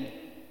he did.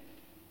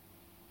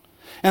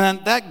 And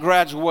then that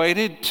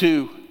graduated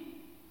to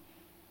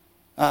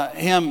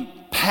him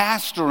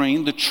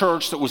pastoring the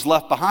church that was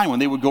left behind. When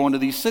they would go into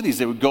these cities,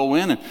 they would go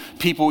in and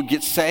people would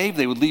get saved.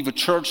 They would leave a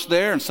church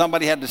there and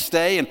somebody had to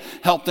stay and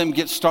help them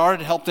get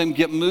started, help them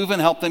get moving,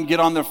 help them get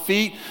on their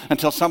feet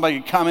until somebody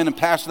could come in and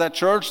pastor that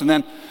church. And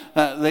then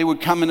they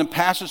would come in and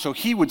pastor. So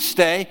he would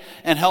stay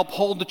and help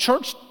hold the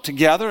church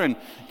together and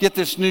get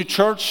this new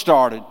church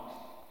started.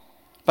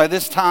 By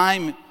this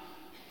time,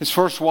 his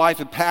first wife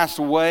had passed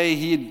away.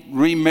 He had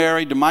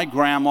remarried to my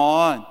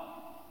grandma.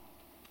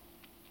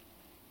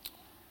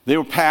 They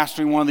were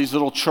pastoring one of these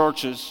little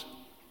churches,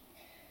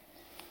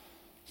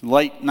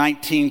 late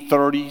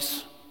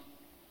 1930s.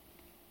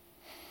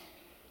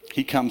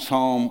 He comes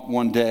home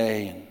one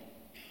day and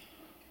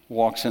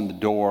walks in the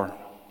door.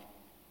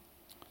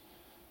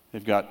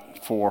 They've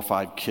got 4 or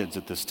 5 kids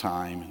at this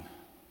time. And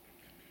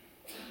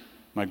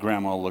my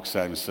grandma looks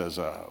at him and says,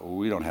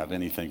 we don't have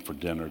anything for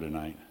dinner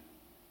tonight.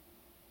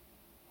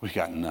 We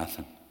got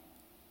nothing.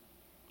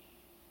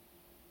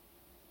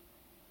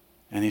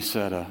 And he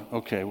said,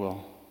 okay,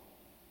 well,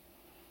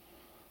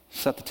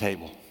 set the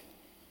table.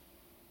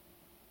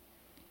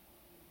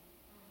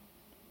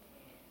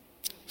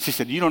 She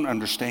said, you don't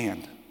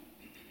understand.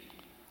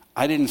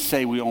 I didn't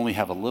say we only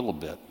have a little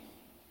bit.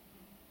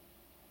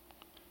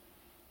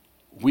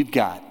 We've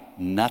got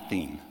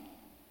nothing.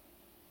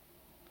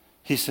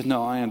 He said,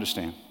 no, I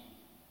understand.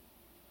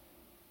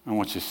 I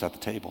want you to set the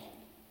table.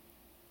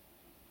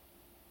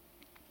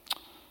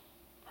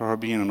 Her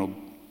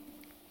being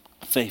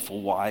a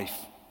faithful wife,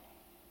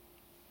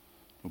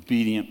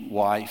 obedient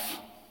wife,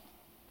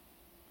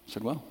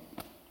 said, well,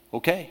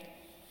 okay.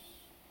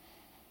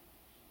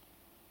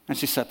 And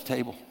she set the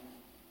table.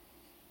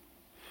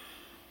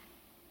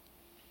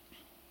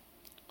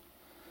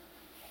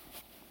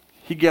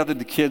 He gathered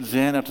the kids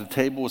in after the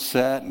table was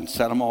set and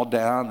sat them all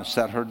down and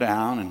sat her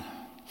down. And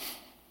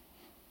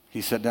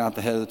he sat down at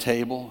the head of the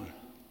table, and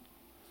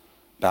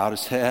bowed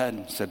his head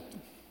and said,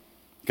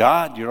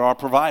 God, you're our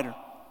provider.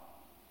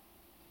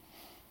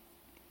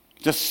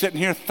 Just sitting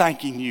here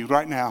thanking you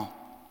right now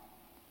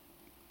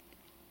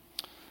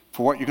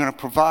for what you're going to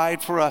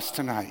provide for us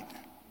tonight.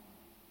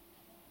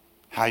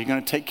 How you're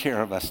going to take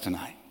care of us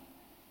tonight.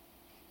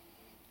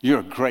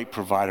 You're a great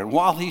provider.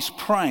 While he's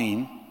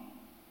praying,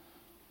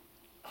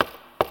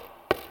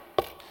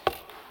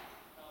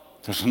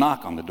 there's a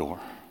knock on the door.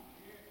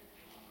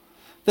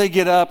 They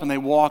get up and they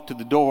walk to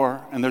the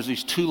door, and there's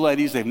these 2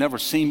 ladies they've never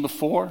seen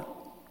before,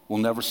 will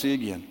never see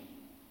again.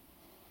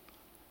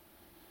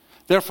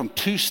 They're from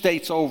 2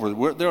 states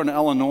over. They're in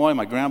Illinois.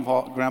 My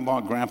grandpa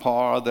and grandpa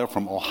are. They're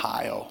from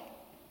Ohio.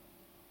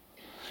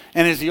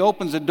 And as he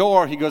opens the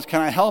door, he goes,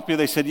 can I help you?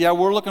 They said, yeah,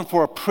 we're looking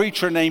for a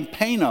preacher named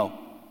Pano.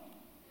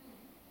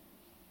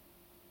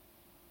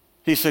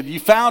 He said, you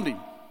found him.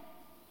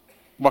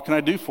 What can I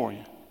do for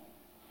you?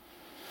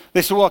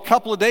 They said, well, a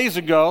couple of days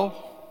ago,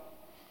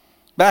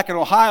 back in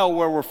Ohio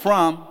where we're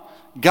from,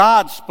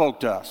 God spoke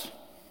to us.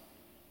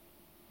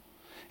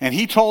 And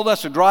he told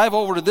us to drive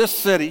over to this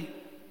city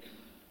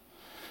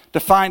to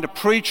find a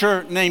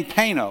preacher named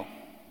Pano,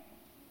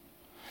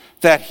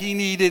 that he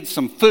needed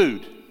some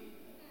food.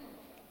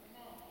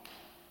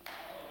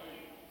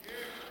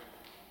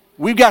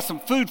 We've got some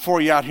food for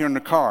you out here in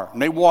the car.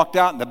 And they walked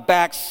out, and the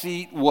back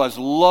seat was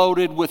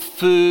loaded with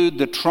food.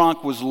 The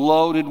trunk was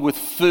loaded with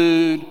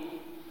food.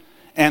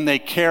 And they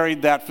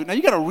carried that food. Now,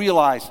 you got to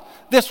realize,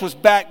 this was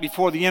back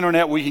before the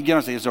internet where you could get on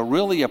and say, is there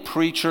really a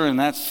preacher in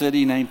that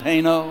city named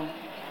Pano?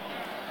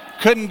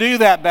 Couldn't do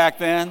that back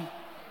then.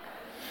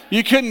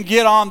 You couldn't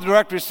get on the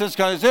directory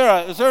system. Is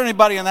there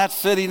anybody in that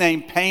city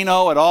named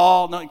Pano at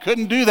all? No, you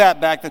couldn't do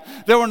that back then.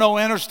 There were no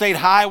interstate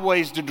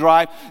highways to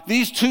drive.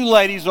 These two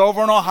ladies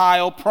over in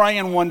Ohio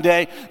praying one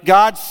day,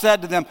 God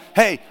said to them,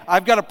 hey,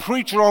 I've got a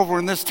preacher over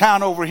in this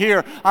town over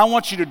here. I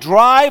want you to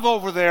drive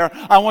over there.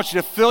 I want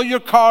you to fill your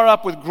car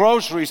up with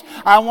groceries.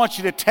 I want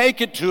you to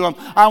take it to them.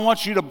 I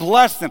want you to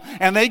bless them.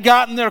 And they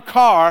got in their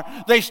car.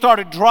 They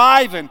started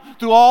driving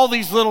through all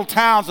these little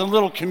towns and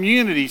little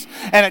communities.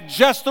 And at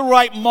just the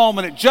right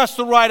moment, at just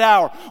the right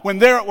hour,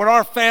 when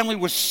our family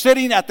was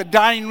sitting at the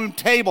dining room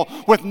table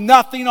with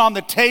nothing on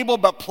the table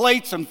but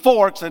plates and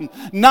forks and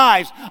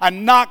knives, a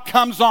knock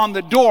comes on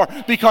the door,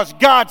 because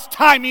God's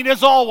timing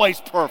is always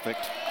perfect.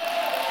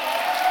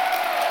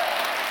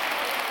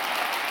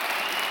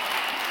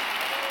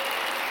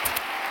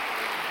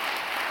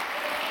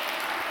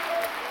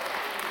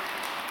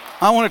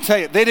 I want to tell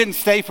you, they didn't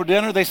stay for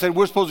dinner. They said,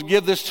 we're supposed to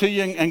give this to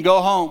you and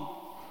go home.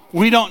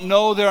 We don't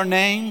know their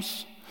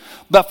names.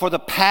 But for the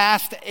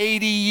past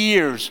 80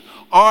 years,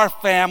 our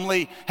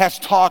family has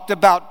talked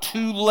about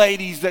two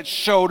ladies that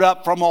showed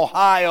up from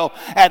Ohio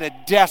at a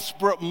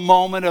desperate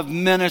moment of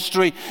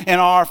ministry in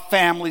our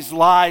family's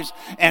lives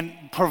and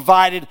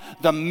provided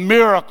the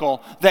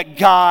miracle that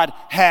God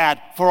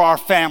had for our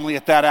family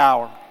at that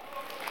hour.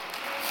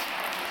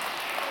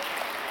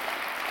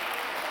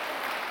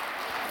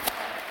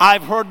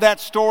 I've heard that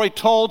story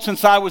told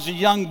since I was a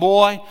young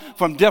boy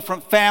from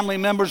different family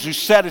members who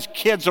sat as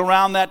kids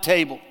around that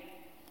table.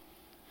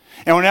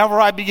 And whenever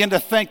I begin to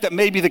think that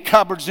maybe the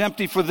cupboard's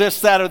empty for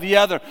this, that, or the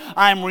other,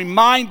 I am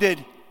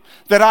reminded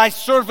that I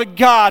serve a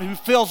God who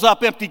fills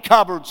up empty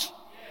cupboards.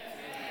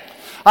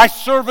 I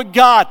serve a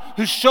God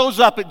who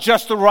shows up at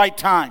just the right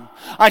time.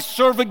 I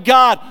serve a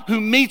God who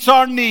meets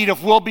our need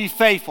if we'll be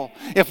faithful.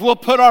 If we'll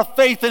put our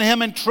faith in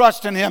Him and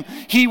trust in Him,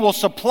 He will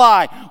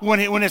supply when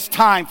it's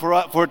time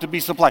for it to be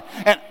supplied.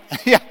 And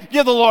yeah,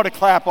 give the Lord a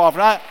clap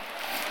offering.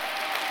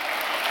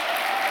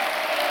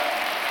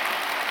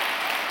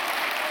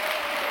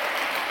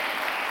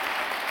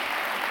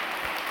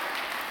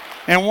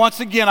 And once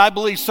again, I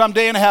believe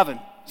someday in heaven,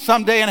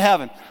 I'm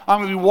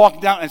going to be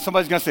walking down and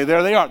somebody's going to say,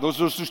 there they are.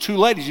 Those two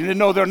ladies. You didn't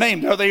know their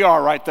name. There they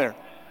are right there.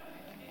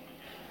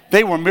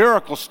 They were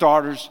miracle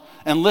starters.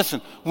 And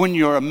listen, when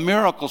you're a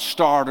miracle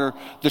starter,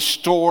 the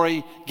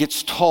story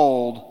gets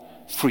told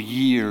for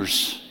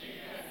years.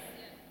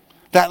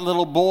 That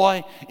little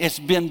boy, it's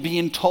been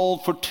being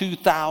told for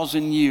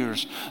 2,000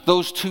 years.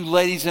 Those two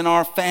ladies in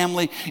our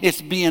family,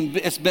 it's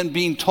been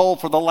being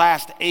told for the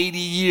last 80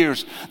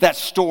 years. That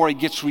story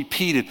gets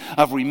repeated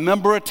of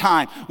remember a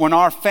time when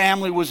our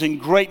family was in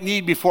great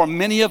need before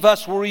many of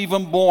us were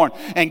even born.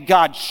 And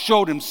God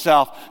showed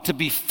Himself to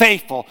be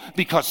faithful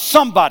because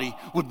somebody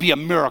would be a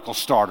miracle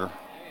starter.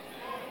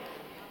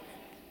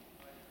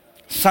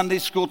 Sunday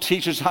school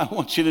teachers, I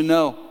want you to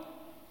know.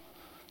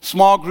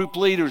 Small group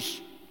leaders,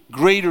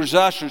 greeters,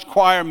 ushers,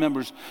 choir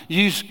members,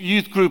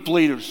 youth group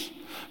leaders.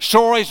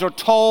 Stories are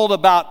told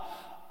about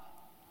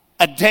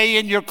a day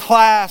in your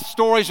class.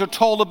 Stories are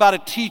told about a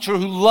teacher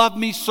who loved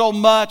me so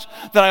much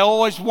that I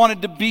always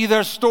wanted to be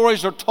there.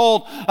 Stories are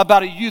told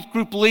about a youth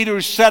group leader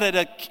who sat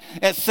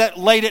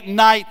late at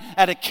night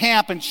at a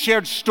camp and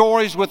shared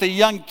stories with a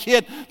young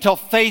kid till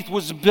faith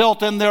was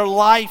built in their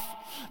life.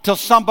 Till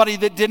somebody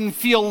that didn't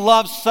feel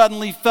love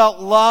suddenly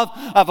felt love,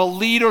 of a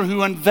leader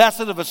who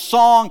invested, of a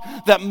song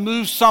that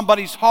moved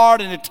somebody's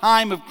heart in a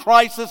time of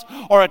crisis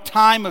or a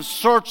time of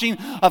searching,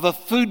 of a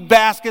food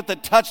basket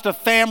that touched a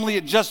family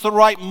at just the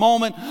right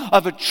moment,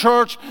 of a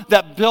church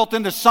that built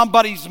into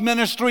somebody's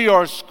ministry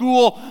or a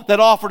school that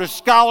offered a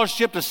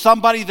scholarship to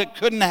somebody that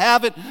couldn't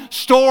have it.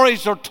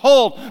 Stories are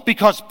told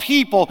because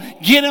people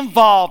get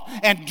involved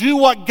and do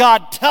what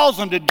God tells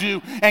them to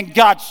do, and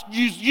God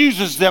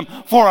uses them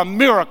for a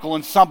miracle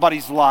in somebody's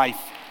life.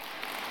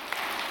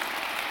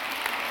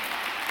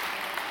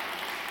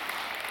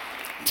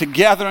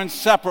 Together and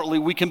separately,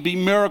 we can be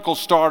miracle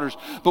starters,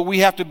 but we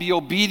have to be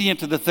obedient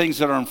to the things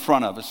that are in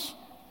front of us.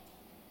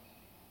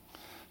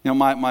 You know,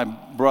 my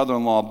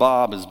brother-in-law,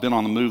 Bob, has been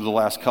on the move the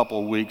last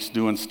couple of weeks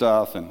doing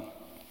stuff, and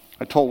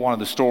I told one of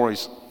the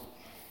stories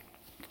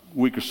a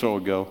week or so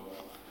ago.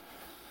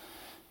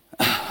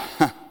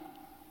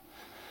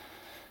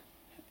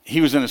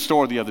 He was in a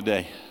store the other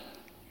day,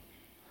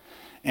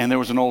 and there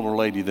was an older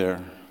lady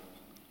there,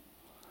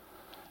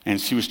 and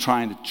she was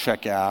trying to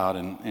check out,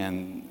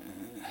 and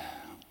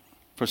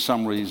for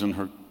some reason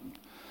her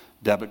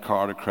debit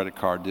card or credit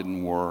card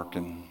didn't work,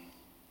 and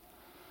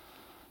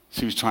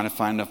She was trying to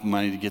find enough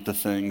money to get the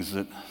things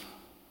that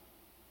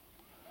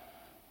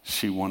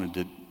she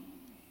wanted.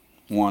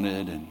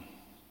 And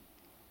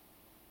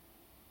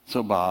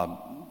so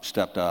Bob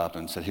stepped up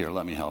and said, "Here,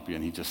 let me help you."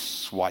 And he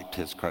just swiped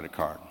his credit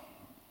card.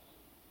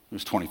 It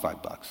was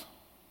 $25.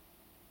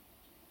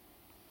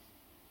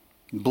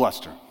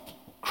 Blessed her.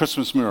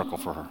 Christmas miracle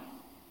for her.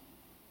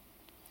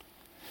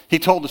 He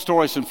told the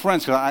story to some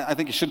friends, because I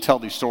think you should tell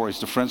these stories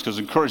to friends because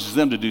it encourages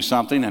them to do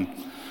something. And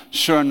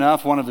sure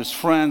enough, one of his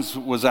friends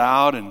was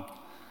out and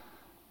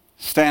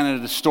standing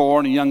at the store,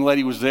 and a young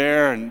lady was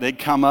there, and they'd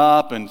come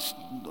up, and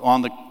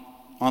on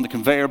the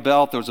conveyor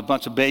belt, there was a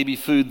bunch of baby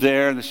food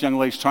there, and this young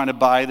lady's trying to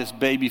buy this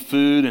baby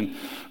food, and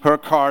her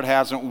card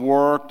hasn't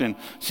worked, and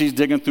she's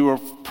digging through her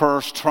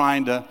purse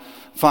trying to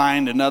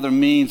find another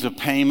means of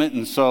payment.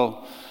 And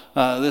so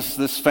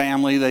this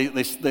family,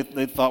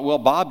 they thought, well,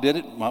 Bob did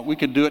it, well, we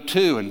could do it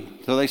too. And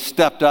so they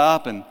stepped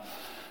up and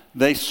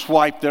they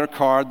swiped their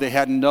card. They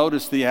hadn't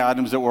noticed the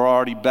items that were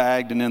already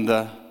bagged and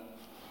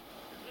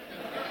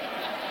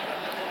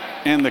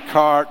in the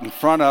cart in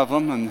front of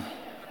them, and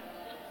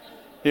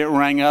it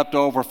rang up to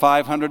over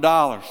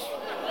 $500.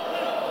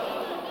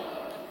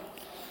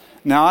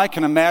 Now, I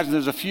can imagine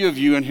there's a few of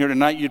you in here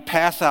tonight, you'd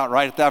pass out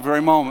right at that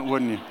very moment,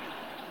 wouldn't you?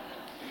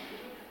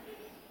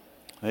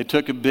 They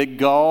took a big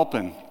gulp,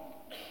 and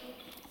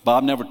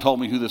Bob never told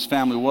me who this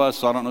family was,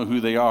 so I don't know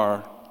who they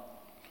are.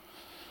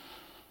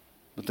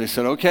 But they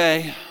said,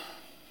 okay.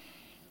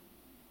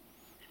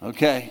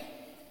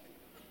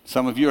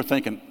 Some of you are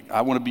thinking,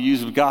 I want to be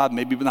used of God,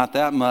 maybe not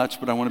that much,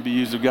 but I want to be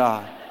used of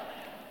God.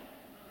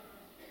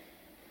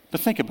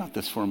 But think about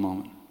this for a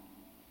moment.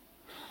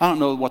 I don't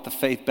know what the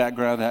faith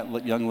background of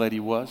that young lady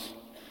was.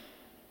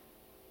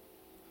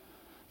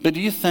 But do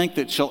you think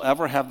that she'll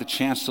ever have the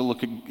chance to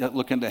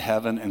look into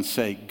heaven and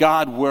say,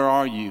 God, where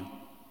are you?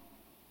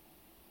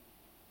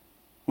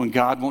 When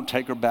God won't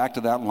take her back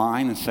to that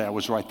line and say, I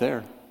was right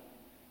there.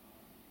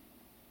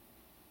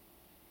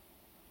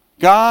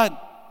 God,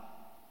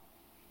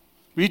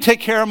 will you take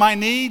care of my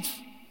needs?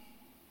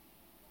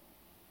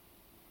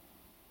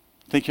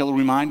 Think he'll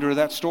remind her of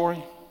that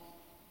story?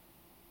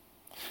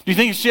 Do you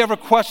think if she ever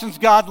questions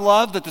God's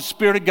love, that the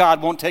Spirit of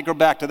God won't take her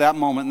back to that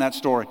moment in that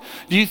story?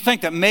 Do you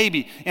think that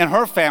maybe in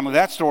her family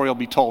that story will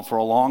be told for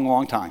a long,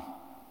 long time?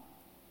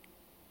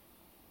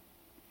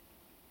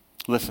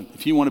 Listen,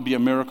 if you want to be a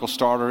miracle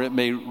starter, it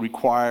may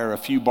require a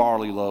few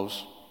barley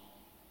loaves.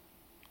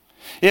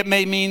 It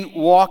may mean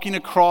walking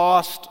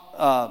across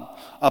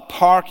a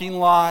parking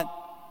lot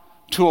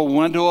to a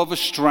window of a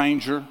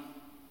stranger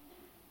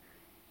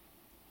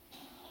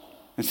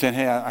and saying,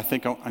 hey, I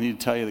think I need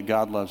to tell you that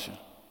God loves you.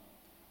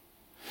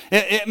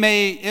 It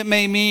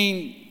may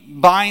mean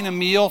buying a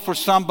meal for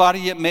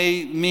somebody. It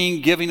may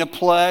mean giving a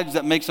pledge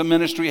that makes a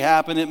ministry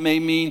happen. It may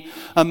mean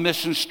a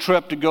missions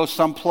trip to go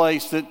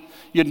someplace that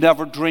you'd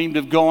never dreamed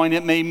of going.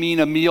 It may mean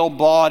a meal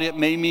bought. It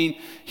may mean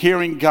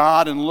hearing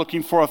God and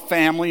looking for a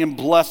family and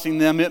blessing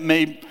them. It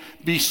may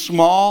be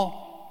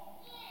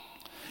small,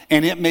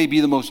 and it may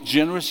be the most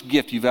generous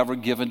gift you've ever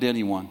given to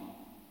anyone.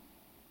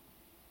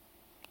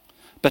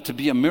 But to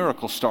be a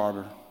miracle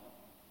starter,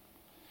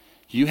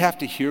 you have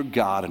to hear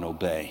God and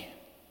obey.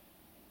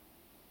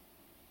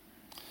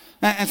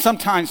 And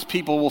sometimes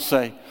people will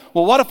say,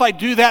 well, what if I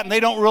do that and they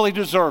don't really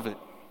deserve it?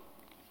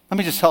 Let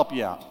me just help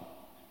you out.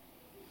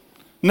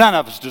 None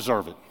of us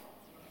deserve it.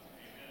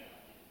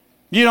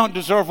 You don't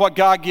deserve what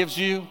God gives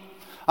you.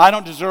 I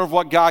don't deserve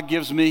what God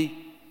gives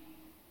me.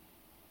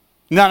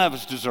 None of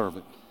us deserve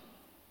it.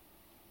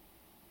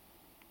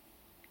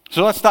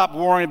 So let's stop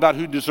worrying about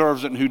who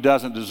deserves it and who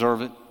doesn't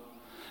deserve it.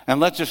 And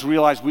let's just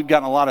realize we've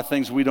gotten a lot of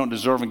things we don't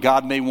deserve, and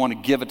God may want to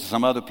give it to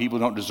some other people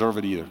who don't deserve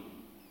it either.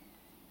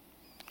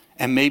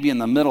 And maybe in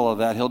the middle of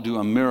that, he'll do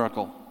a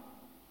miracle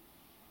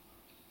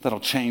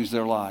that'll change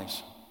their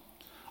lives.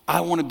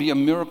 I want to be a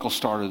miracle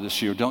starter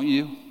this year, don't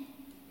you?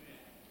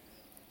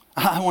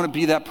 I want to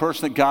be that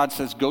person that God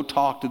says, go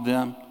talk to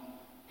them.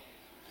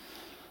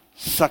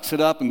 Sucks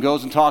it up and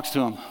goes and talks to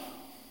them.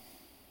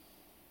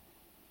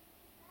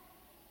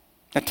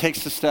 That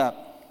takes the step.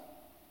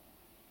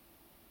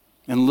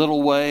 In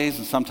little ways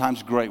and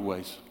sometimes great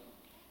ways.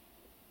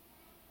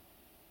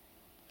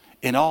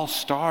 It all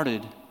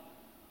started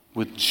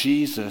with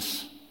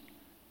Jesus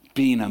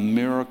being a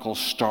miracle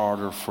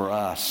starter for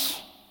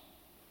us.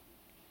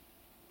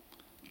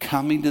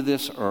 Coming to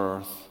this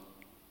earth,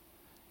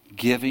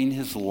 giving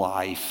his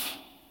life,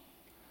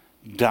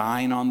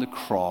 dying on the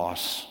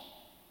cross,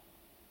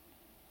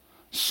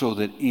 so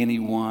that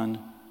anyone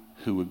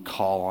who would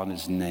call on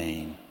his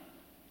name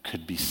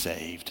could be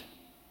saved.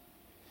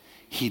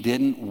 He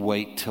didn't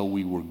wait till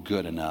we were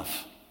good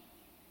enough.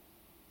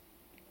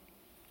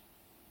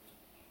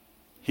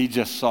 He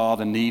just saw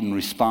the need and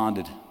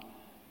responded.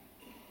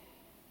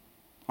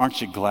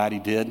 Aren't you glad he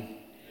did?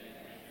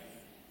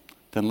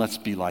 Then let's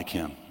be like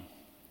him.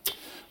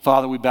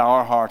 Father, we bow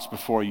our hearts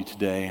before you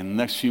today. In the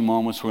next few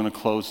moments, we're going to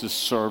close this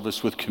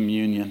service with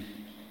communion.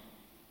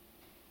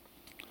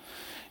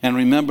 And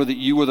remember that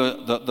you were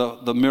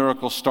the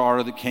miracle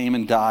starter that came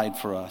and died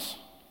for us.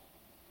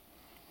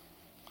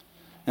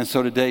 And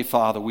so today,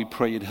 Father, we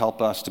pray you'd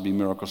help us to be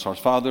miracle stars.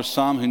 Father, there's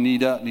some who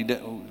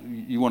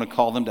you want to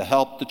call them to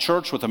help the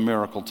church with a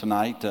miracle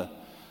tonight, to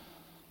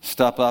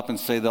step up and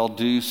say they'll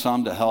do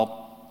some to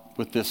help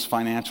with this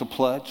financial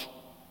pledge.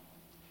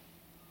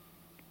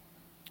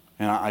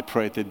 And I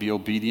pray that they'd be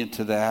obedient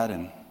to that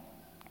and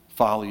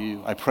follow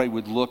you. I pray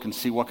we'd look and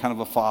see what kind of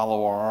a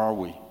follower are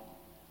we.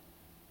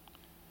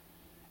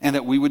 And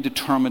that we would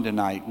determine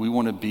tonight we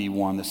want to be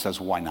one that says,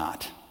 why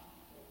not?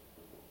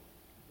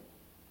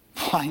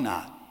 Why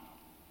not?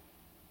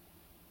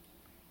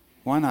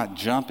 Why not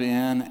jump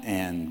in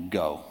and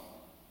go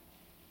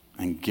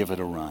and give it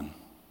a run?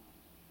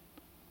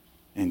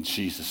 In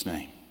Jesus'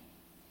 name.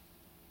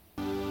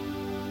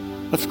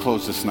 Let's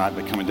close this night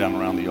by coming down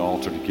around the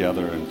altar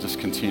together and just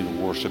continue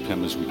to worship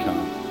him as we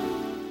come.